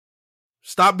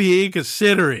 Stop being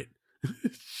inconsiderate.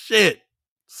 Shit.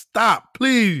 Stop,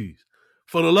 please.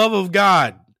 For the love of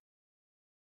God.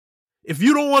 If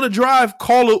you don't want to drive,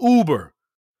 call an Uber.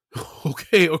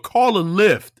 Okay? Or call a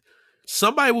Lyft.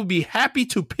 Somebody will be happy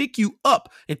to pick you up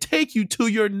and take you to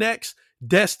your next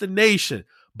destination.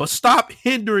 But stop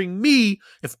hindering me.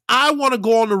 If I want to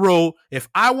go on the road, if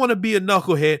I want to be a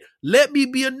knucklehead, let me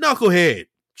be a knucklehead.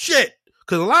 Shit.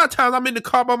 Because a lot of times I'm in the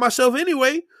car by myself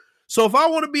anyway. So if I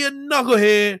want to be a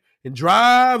knucklehead and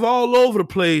drive all over the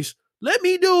place, let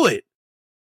me do it.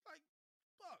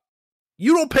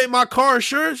 You don't pay my car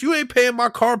insurance. You ain't paying my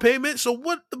car payment. So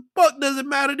what the fuck does it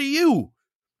matter to you?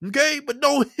 Okay? But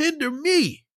don't hinder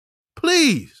me.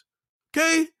 Please.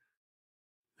 Okay?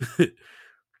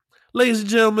 Ladies and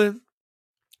gentlemen,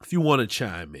 if you want to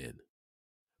chime in,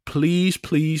 please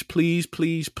DM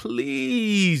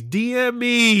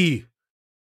me.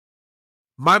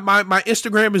 My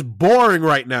Instagram is boring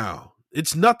right now.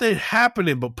 It's nothing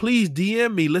happening, but please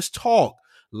DM me. Let's talk.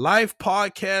 Life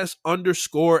Podcast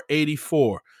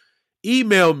 _84.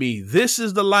 Email me. This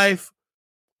is the Life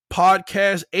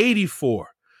Podcast 84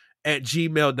 at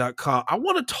gmail.com. I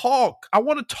want to talk. I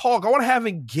want to have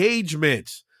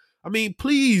engagements. I mean,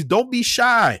 please don't be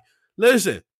shy.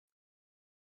 Listen,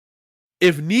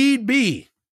 if need be,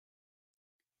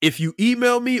 if you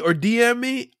email me or DM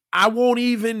me, I won't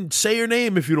even say your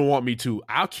name if you don't want me to.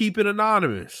 I'll keep it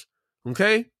anonymous.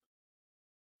 Okay?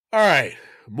 All right.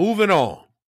 Moving on.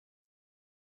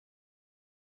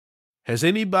 Has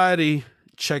anybody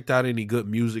checked out any good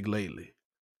music lately?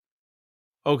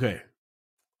 Okay.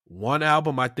 One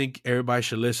album I think everybody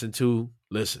should listen to.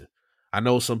 Listen, I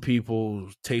know some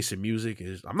people's taste in music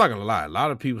is, I'm not going to lie, a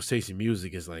lot of people's taste in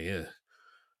music is like, yeah.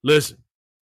 Listen,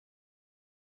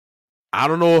 I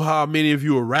don't know how many of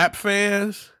you are rap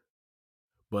fans,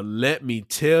 but let me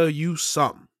tell you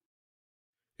something.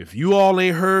 If you all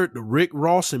ain't heard the Rick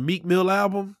Ross and Meek Mill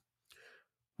album,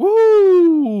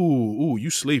 ooh, you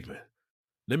sleeping.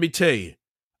 Let me tell you,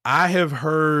 I have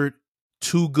heard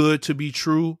Too Good to Be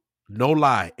True, no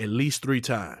lie, at least 3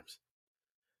 times.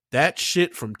 That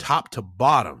shit from top to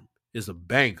bottom is a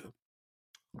banger.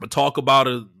 But talk about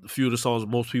a few of the songs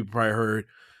most people probably heard.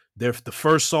 The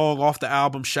first song off the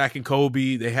album, Shaq and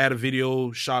Kobe, they had a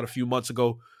video shot a few months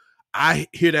ago. I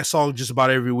hear that song just about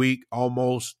every week,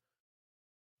 almost.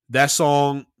 That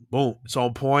song, boom, it's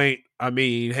on point. I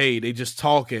mean, hey, they just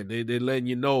talking. They letting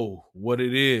you know what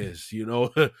it is,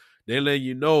 They letting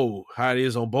you know how it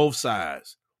is on both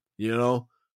sides, The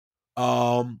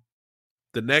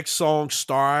next song,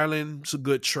 Star Island, is a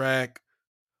good track.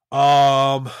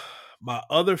 My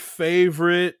other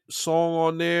favorite song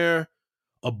on there,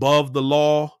 Above the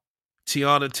Law,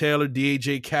 Tiana Taylor,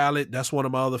 D.A.J. Khaled. That's one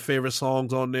of my other favorite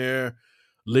songs on there.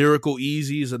 Lyrical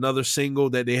Easy is another single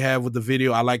that they have with the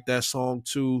video. I like that song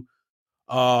too.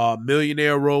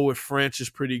 Millionaire Row with French is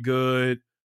pretty good.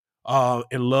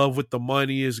 In Love with the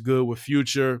Money is good with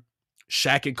Future.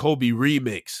 Shaq and Kobe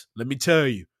remix. Let me tell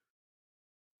you.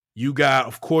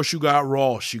 Of course, you got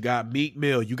Ross. You got Meek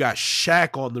Mill. You got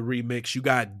Shaq on the remix. You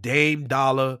got Dame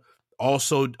Dollar.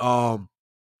 Also,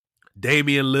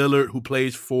 Damian Lillard, who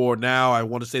plays for now, I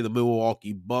want to say the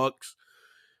Milwaukee Bucks.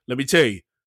 Let me tell you,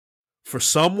 for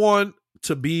someone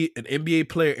to be an NBA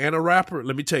player and a rapper,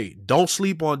 let me tell you, don't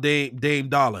sleep on Dame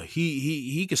Dollar.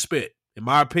 He can spit. In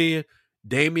my opinion,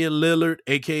 Damian Lillard,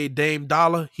 aka Dame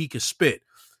Dollar, he can spit.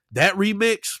 That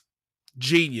remix,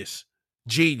 genius.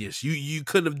 You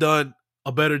couldn't have done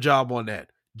a better job on that.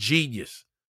 Genius.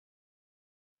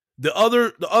 The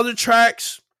other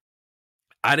tracks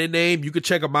I didn't name, you could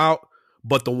check them out.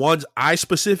 But the ones I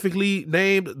specifically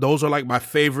named, those are like my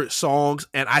favorite songs.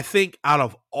 And I think out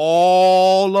of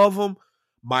all of them,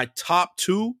 my top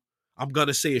two, I'm going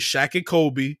to say is Shaq and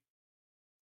Kobe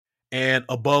and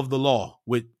Above the Law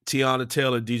with Tiana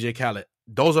Taylor and DJ Khaled.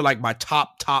 Those are like my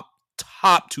top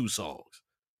two songs.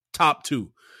 Top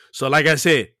two. So like I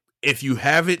said, if you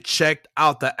haven't checked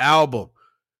out the album,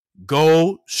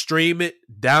 go stream it,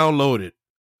 download it.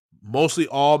 Mostly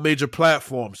all major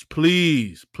platforms.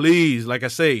 Please, like I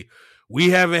say, we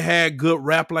haven't had good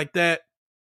rap like that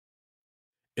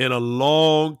in a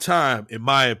long time, in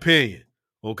my opinion.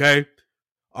 Okay?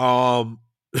 Like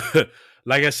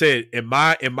I said, in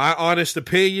my honest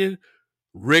opinion,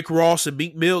 Rick Ross and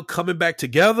Meek Mill coming back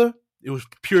together, it was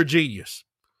pure genius.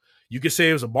 You could say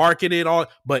it was a marketing,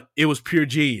 but it was pure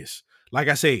genius. Like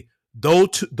I say,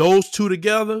 those two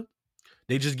together,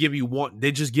 they just give you one.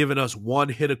 They just giving us one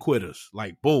hit of quitters.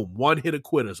 Like boom, one hit of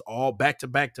quitters, all back to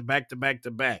back to back to back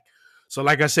to back. So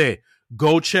like I said,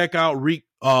 go check out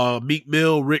Meek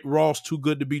Mill, Rick Ross, Too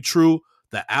Good to Be True.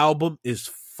 The album is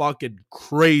fucking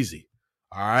crazy.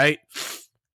 All right.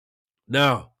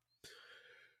 Now,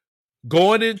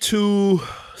 going into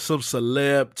some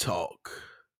celeb talk.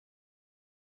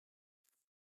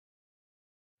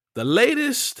 The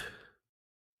latest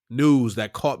news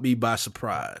that caught me by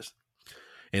surprise.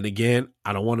 And again,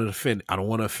 I don't want to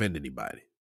offend anybody.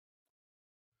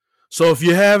 So if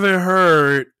you haven't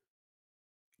heard,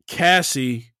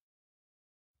 Cassie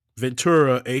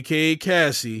Ventura, aka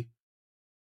Cassie,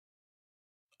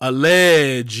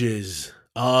 alleges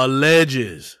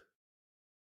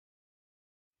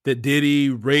that Diddy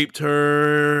raped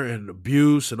her and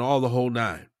abuse and all the whole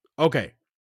nine. Okay.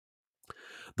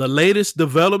 The latest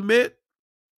development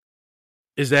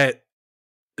is that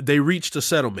they reached a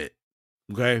settlement.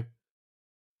 Okay.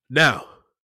 Now,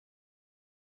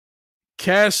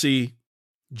 Cassie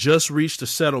just reached a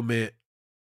settlement,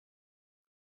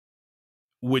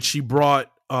 which she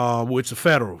brought, which a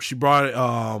federal. She brought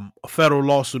a federal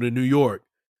lawsuit in New York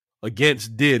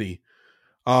against Diddy.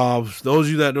 Those of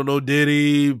you that don't know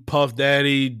Diddy, Puff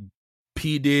Daddy,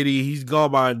 P. Diddy, he's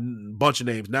gone by a bunch of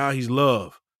names. Now he's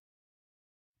Love.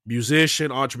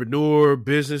 Musician, entrepreneur,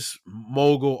 business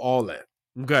mogul, all that.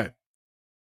 Okay.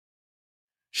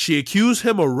 She accused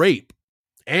him of rape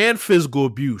and physical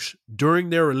abuse during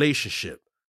their relationship.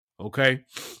 Okay.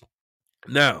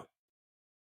 Now,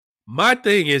 my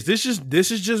thing is, this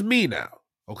is just me now.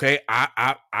 Okay.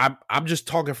 I'm just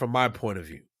talking from my point of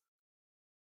view.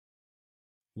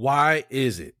 Why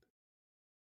is it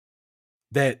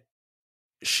that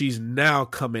she's now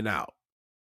coming out?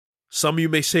 Some of you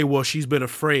may say, well, she's been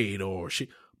afraid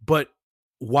but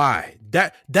why?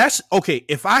 That's okay.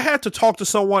 If I had to talk to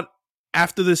someone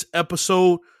after this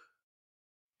episode,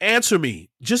 answer me.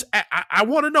 Just, I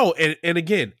want to know. And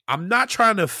again, I'm not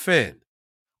trying to offend.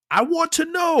 I want to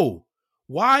know,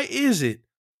 why is it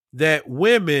that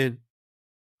women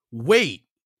wait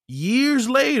years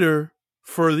later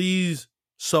for these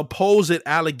supposed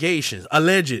allegations,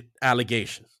 alleged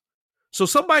allegations? So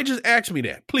somebody just ask me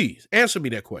that. Please answer me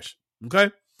that question.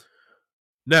 Okay.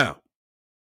 Now,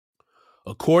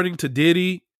 according to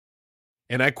Diddy,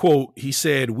 and I quote, he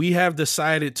said, "We have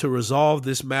decided to resolve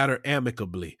this matter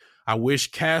amicably. I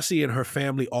wish Cassie and her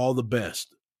family all the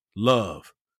best.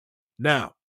 Love."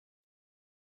 Now,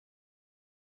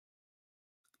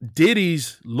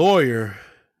 Diddy's lawyer,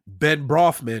 Ben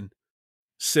Brofman,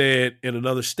 said in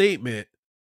another statement,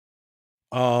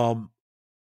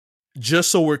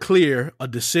 just so we're clear, a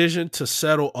decision to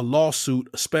settle a lawsuit,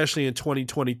 especially in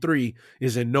 2023,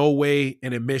 is in no way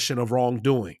an admission of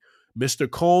wrongdoing. Mr.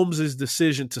 Combs'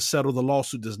 decision to settle the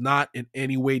lawsuit does not in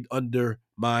any way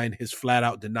undermine his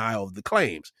flat-out denial of the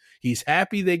claims. He's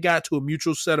happy they got to a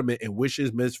mutual settlement and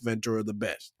wishes Ms. Ventura the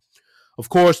best. Of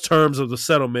course, terms of the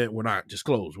settlement were not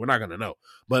disclosed. We're not going to know.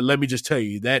 But let me just tell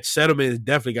you, that settlement has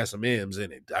definitely got some M's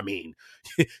in it. I mean,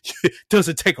 it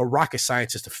doesn't take a rocket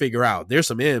scientist to figure out. There's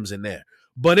some M's in there.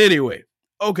 But anyway,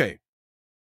 okay.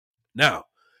 Now,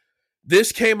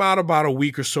 this came out about a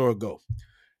week or so ago.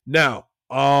 Now,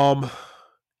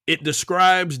 it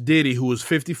describes Diddy, who was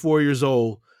 54 years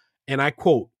old, and I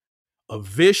quote, a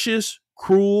vicious,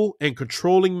 cruel, and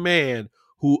controlling man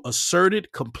who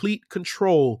asserted complete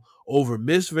control over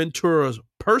Miss Ventura's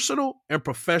personal and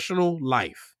professional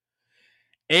life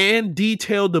and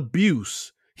detailed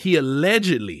abuse he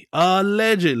allegedly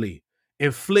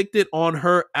inflicted on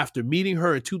her after meeting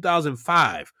her in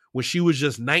 2005 when she was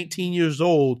just 19 years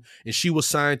old and she was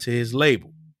signed to his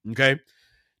label. Okay.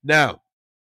 Now,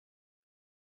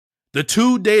 the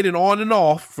two dated on and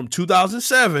off from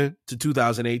 2007 to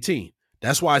 2018.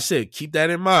 That's why I said, keep that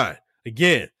in mind.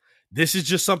 Again, this is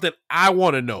just something I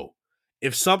want to know.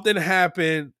 If something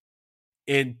happened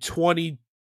in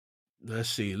let's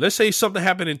say something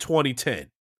happened in 2010,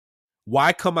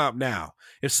 why come out now?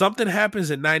 If something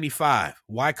happens in 95,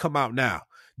 why come out now?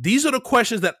 These are the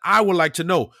questions that I would like to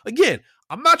know. Again,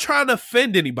 I'm not trying to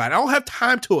offend anybody. I don't have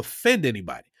time to offend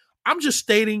anybody. I'm just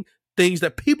stating things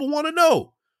that people want to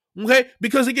know. Okay?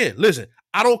 Because again, listen,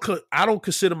 I don't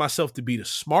consider myself to be the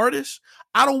smartest.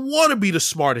 I don't want to be the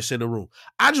smartest in the room.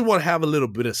 I just want to have a little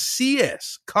bit of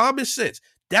CS, common sense.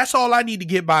 That's all I need to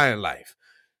get by in life.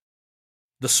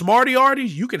 The smarty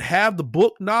arties, you can have the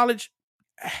book knowledge,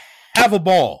 have a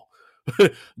ball.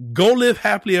 Go live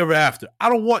happily ever after. I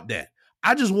don't want that.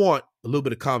 I just want a little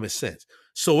bit of common sense.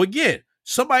 So again,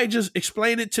 somebody just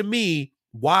explain it to me.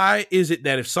 Why is it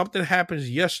that if something happens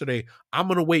yesterday, I'm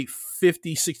going to wait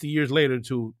 50, 60 years later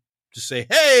to say,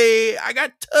 hey, I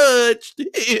got touched.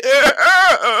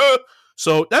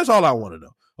 So that's all I want to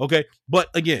know. Okay. But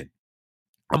again,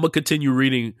 I'm going to continue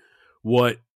reading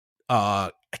what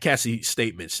Cassie's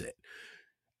statement said.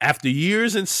 After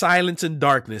years in silence and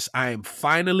darkness, I am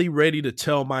finally ready to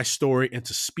tell my story and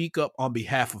to speak up on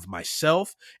behalf of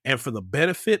myself and for the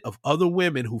benefit of other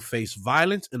women who face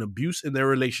violence and abuse in their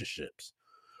relationships.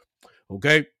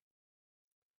 Okay.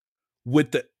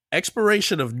 With the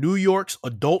expiration of New York's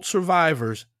Adult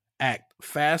Survivors Act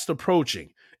fast approaching,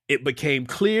 it became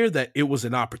clear that it was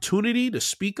an opportunity to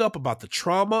speak up about the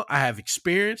trauma I have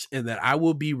experienced and that I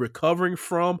will be recovering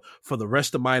from for the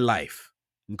rest of my life.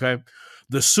 Okay.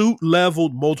 The suit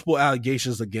leveled multiple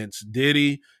allegations against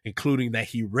Diddy, including that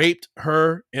he raped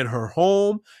her in her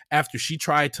home after she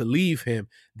tried to leave him,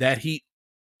 that he,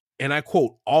 and I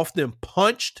quote, often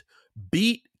punched,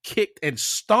 beat, kicked, and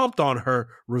stomped on her,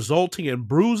 resulting in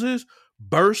bruises,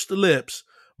 burst lips,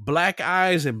 black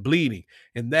eyes, and bleeding.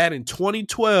 And that in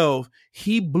 2012,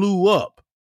 he blew up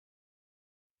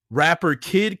rapper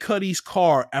Kid Cudi's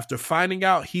car after finding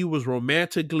out he was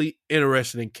romantically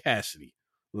interested in Cassidy.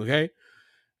 Okay?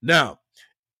 Now,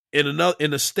 in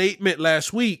a statement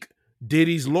last week,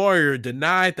 Diddy's lawyer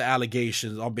denied the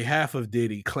allegations on behalf of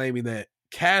Diddy, claiming that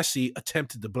Cassie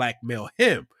attempted to blackmail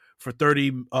him for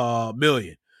 $30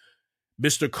 million.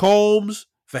 Mr. Combs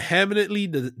vehemently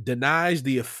denies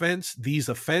these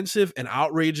offensive and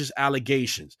outrageous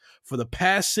allegations. For the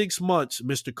past 6 months,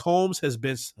 Mr. Combs has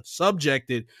been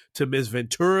subjected to Ms.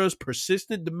 Ventura's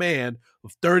persistent demand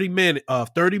of $30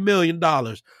 million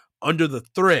under the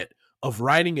threat of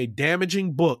writing a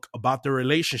damaging book about the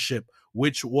relationship,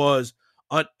 which was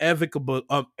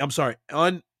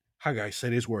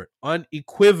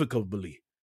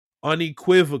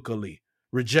unequivocally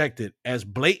rejected as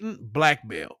blatant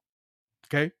blackmail.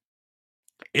 Okay.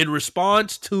 In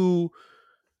response to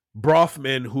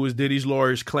Brofman, who is Diddy's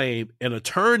lawyer's claim, an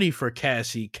attorney for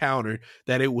Cassie countered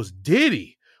that it was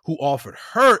Diddy who offered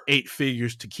her 8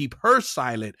 figures to keep her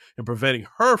silent and preventing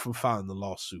her from filing the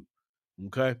lawsuit.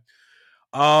 Okay.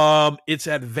 It's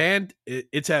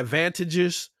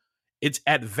advantageous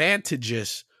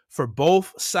for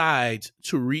both sides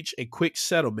to reach a quick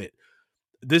settlement.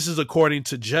 This is according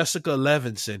to Jessica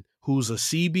Levinson, who's a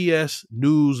CBS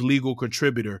News legal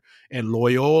contributor and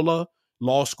Loyola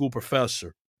Law School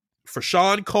professor. For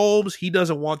Sean Combs, he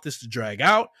doesn't want this to drag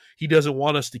out. He doesn't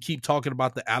want us to keep talking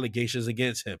about the allegations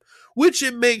against him, which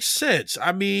it makes sense.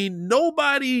 I mean,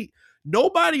 nobody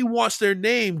wants their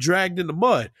name dragged in the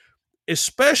mud,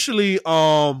 especially,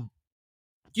 to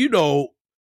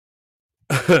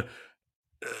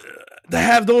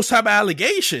have those type of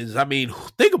allegations. I mean,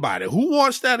 think about it. Who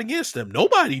wants that against them?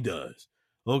 Nobody does.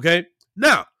 Okay.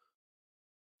 Now,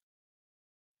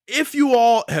 if you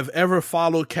all have ever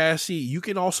followed Cassie, you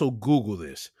can also Google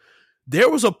this. There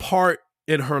was a part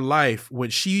in her life when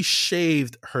she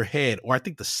shaved her head, or I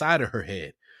think the side of her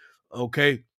head.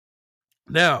 Okay.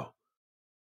 Now,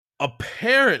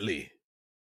 apparently,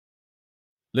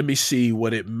 let me see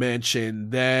what it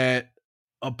mentioned, that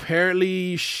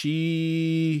apparently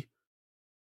she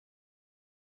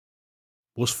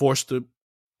was forced to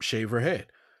shave her head.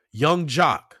 Young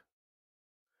Jock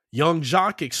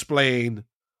explained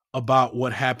about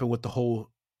what happened with the whole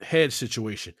head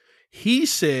situation. He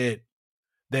said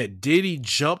that Diddy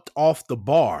jumped off the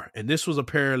bar, and this was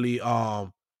apparently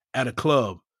at a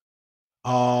club.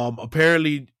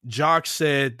 Apparently Jock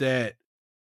said that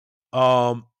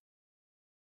young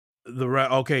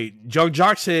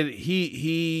Jock said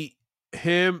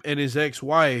him and his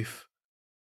ex-wife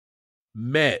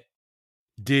met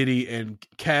Diddy and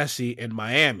Cassie in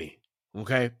Miami.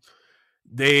 Okay.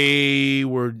 They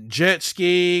were jet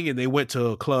skiing and they went to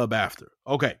a club after.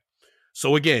 Okay.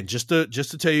 So again, just to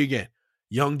tell you again,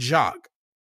 Young Jock,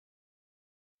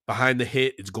 behind the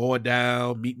hit, it's going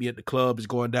down. Meet me at the club, is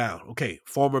going down. Okay.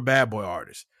 Former Bad Boy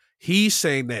artist. He's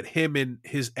saying that him and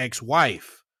his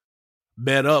ex-wife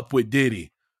met up with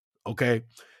Diddy. Okay.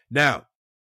 Now,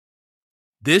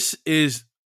 this is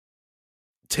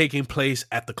taking place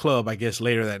at the club, I guess,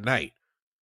 later that night.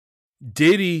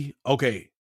 Diddy, okay.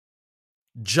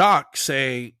 Jock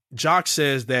says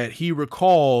that he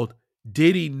recalled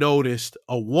Diddy noticed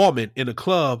a woman in a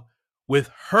club with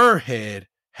her head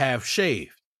half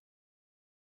shaved.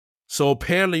 So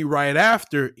apparently right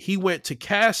after, he went to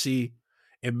Cassie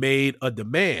and made a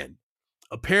demand.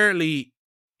 Apparently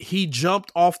he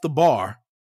jumped off the bar,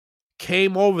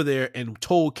 came over there and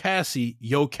told Cassie,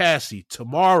 yo, Cassie,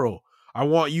 tomorrow I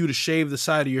want you to shave the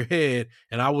side of your head.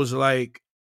 And I was like,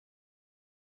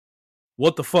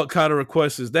 what the fuck kind of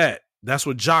request is that? That's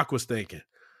what Jock was thinking.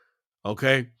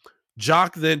 Okay.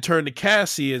 Jock then turned to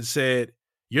Cassie and said,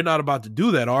 you're not about to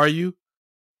do that, are you?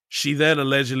 She then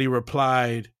allegedly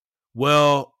replied,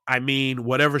 well, I mean,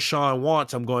 whatever Sean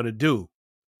wants, I'm going to do.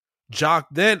 Jock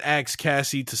then asked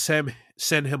Cassie to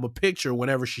send him a picture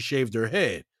whenever she shaved her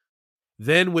head.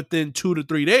 Then within 2 to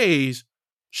 3 days,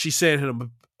 she sent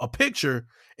him a picture,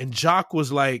 and Jock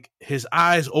was like, his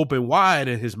eyes open wide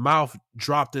and his mouth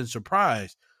dropped in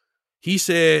surprise. He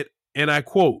said, and I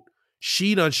quote,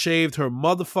 she done shaved her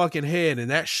motherfucking head and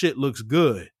that shit looks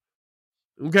good.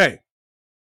 Okay.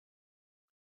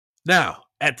 Now,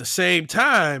 at the same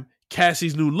time,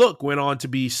 Cassie's new look went on to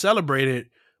be celebrated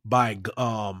by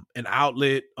an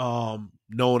outlet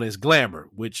known as Glamour,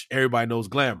 which everybody knows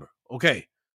Glamour. Okay.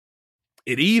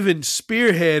 It even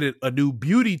spearheaded a new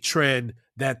beauty trend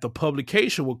that the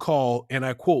publication would call, and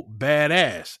I quote,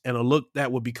 badass, and a look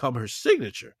that would become her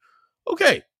signature.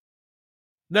 Okay.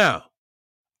 Now,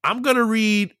 I'm going to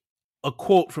read a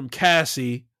quote from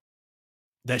Cassie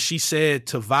that she said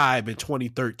to Vibe in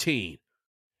 2013.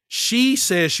 She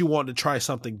says she wanted to try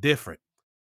something different.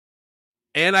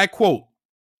 And I quote,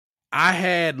 I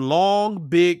had long,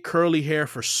 big, curly hair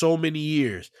for so many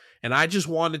years, and I just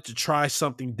wanted to try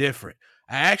something different.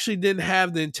 I actually didn't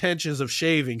have the intentions of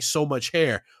shaving so much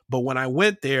hair, but when I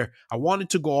went there, I wanted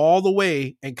to go all the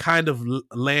way and kind of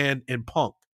land in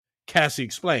punk, Cassie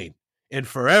explained, in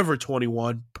Forever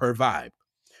 21 per Vibe.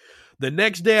 The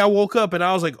next day I woke up and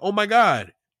I was like, oh my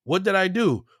God, what did I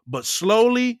do? But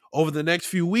slowly over the next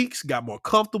few weeks, got more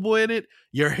comfortable in it.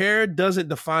 Your hair doesn't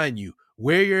define you.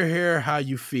 Wear your hair how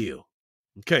you feel.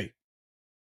 Okay.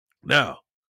 Now,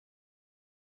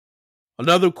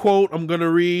 another quote I'm going to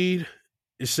read.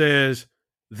 It says,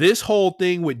 this whole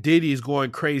thing with Diddy is going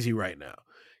crazy right now.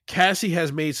 Cassie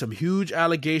has made some huge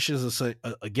allegations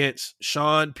against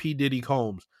Sean P. Diddy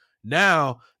Combs.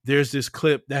 Now, there's this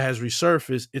clip that has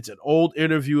resurfaced. It's an old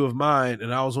interview of mine,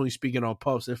 and I was only speaking on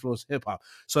Puff's influence hip hop.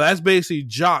 So that's basically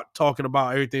Jock talking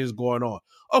about everything that's going on.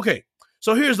 Okay,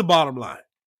 so here's the bottom line.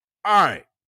 All right.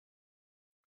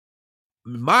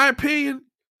 In my opinion,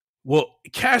 well,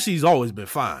 Cassie's always been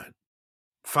fine.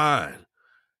 Fine.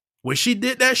 When she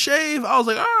did that shave, I was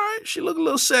like, all right, she looked a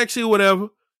little sexy or whatever.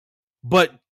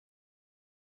 But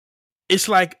it's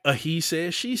like a he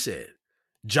said, she said.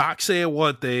 Jock said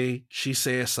one thing, she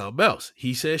said something else.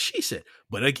 He said, she said.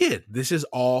 But again, this is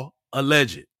all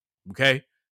alleged. Okay?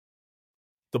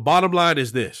 The bottom line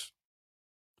is this.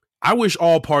 I wish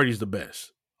all parties the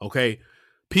best. Okay?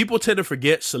 People tend to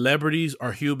forget celebrities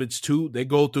are humans too. They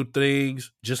go through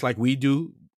things just like we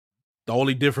do. The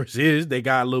only difference is they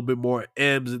got a little bit more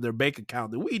M's in their bank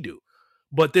account than we do.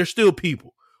 But they're still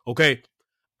people. Okay?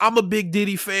 I'm a big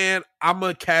Diddy fan. I'm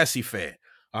a Cassie fan.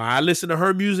 I listen to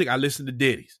her music. I listen to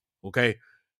Diddy's. Okay?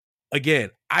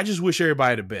 again, I just wish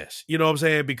everybody the best. You know what I'm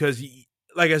saying? Because,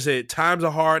 like I said, times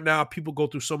are hard now. People go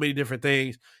through so many different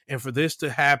things. And for this to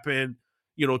happen,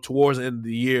 towards the end of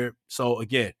the year. So,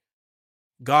 again,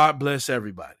 God bless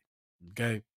everybody.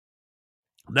 Okay.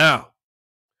 Now,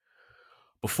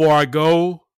 before I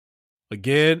go,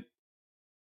 again,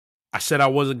 I said I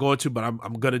wasn't going to, but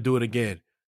I'm going to do it again.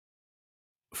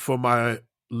 For my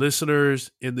listeners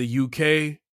in the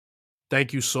UK,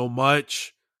 thank you so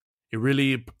much. It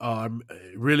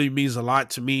really means a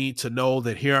lot to me to know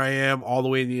that here I am all the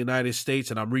way in the United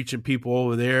States and I'm reaching people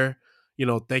over there.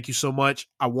 Thank you so much.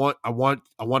 I want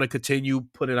to continue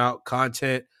putting out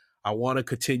content. I want to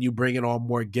continue bringing on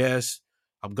more guests.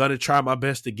 I'm going to try my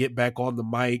best to get back on the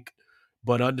mic,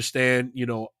 but understand,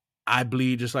 I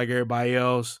bleed just like everybody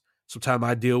else. Sometimes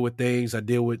I deal with things. I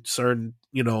deal with certain,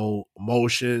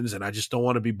 emotions, and I just don't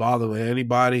want to be bothered with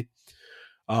anybody.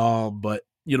 But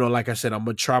like I said, I'm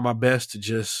gonna try my best to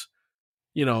just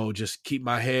keep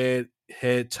my head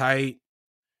tight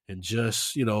and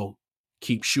just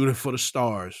keep shooting for the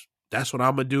stars. That's what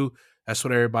I'm gonna do. That's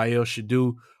what everybody else should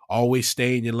do. Always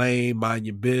stay in your lane, mind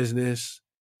your business.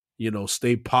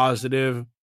 Stay positive.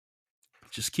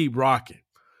 Just keep rocking.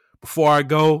 Before I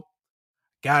go,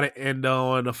 gotta end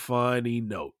on a funny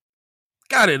note.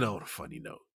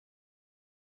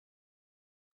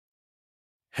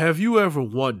 Have you ever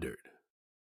wondered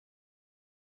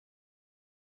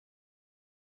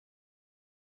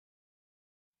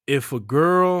if a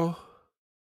girl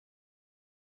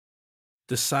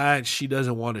decides she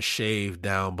doesn't want to shave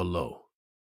down below?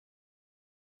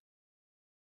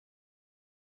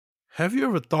 Have you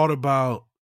ever thought about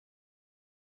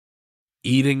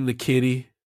eating the kitty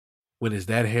when it's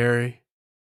that hairy?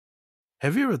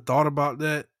 Have you ever thought about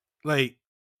that? Like,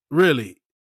 really?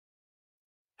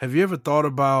 Have you ever thought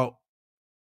about,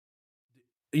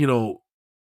 do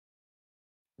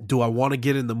I want to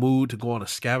get in the mood to go on a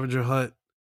scavenger hunt?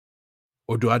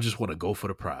 Or do I just want to go for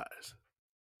the prize?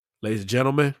 Ladies and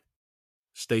gentlemen,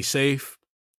 stay safe.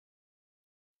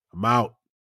 I'm out.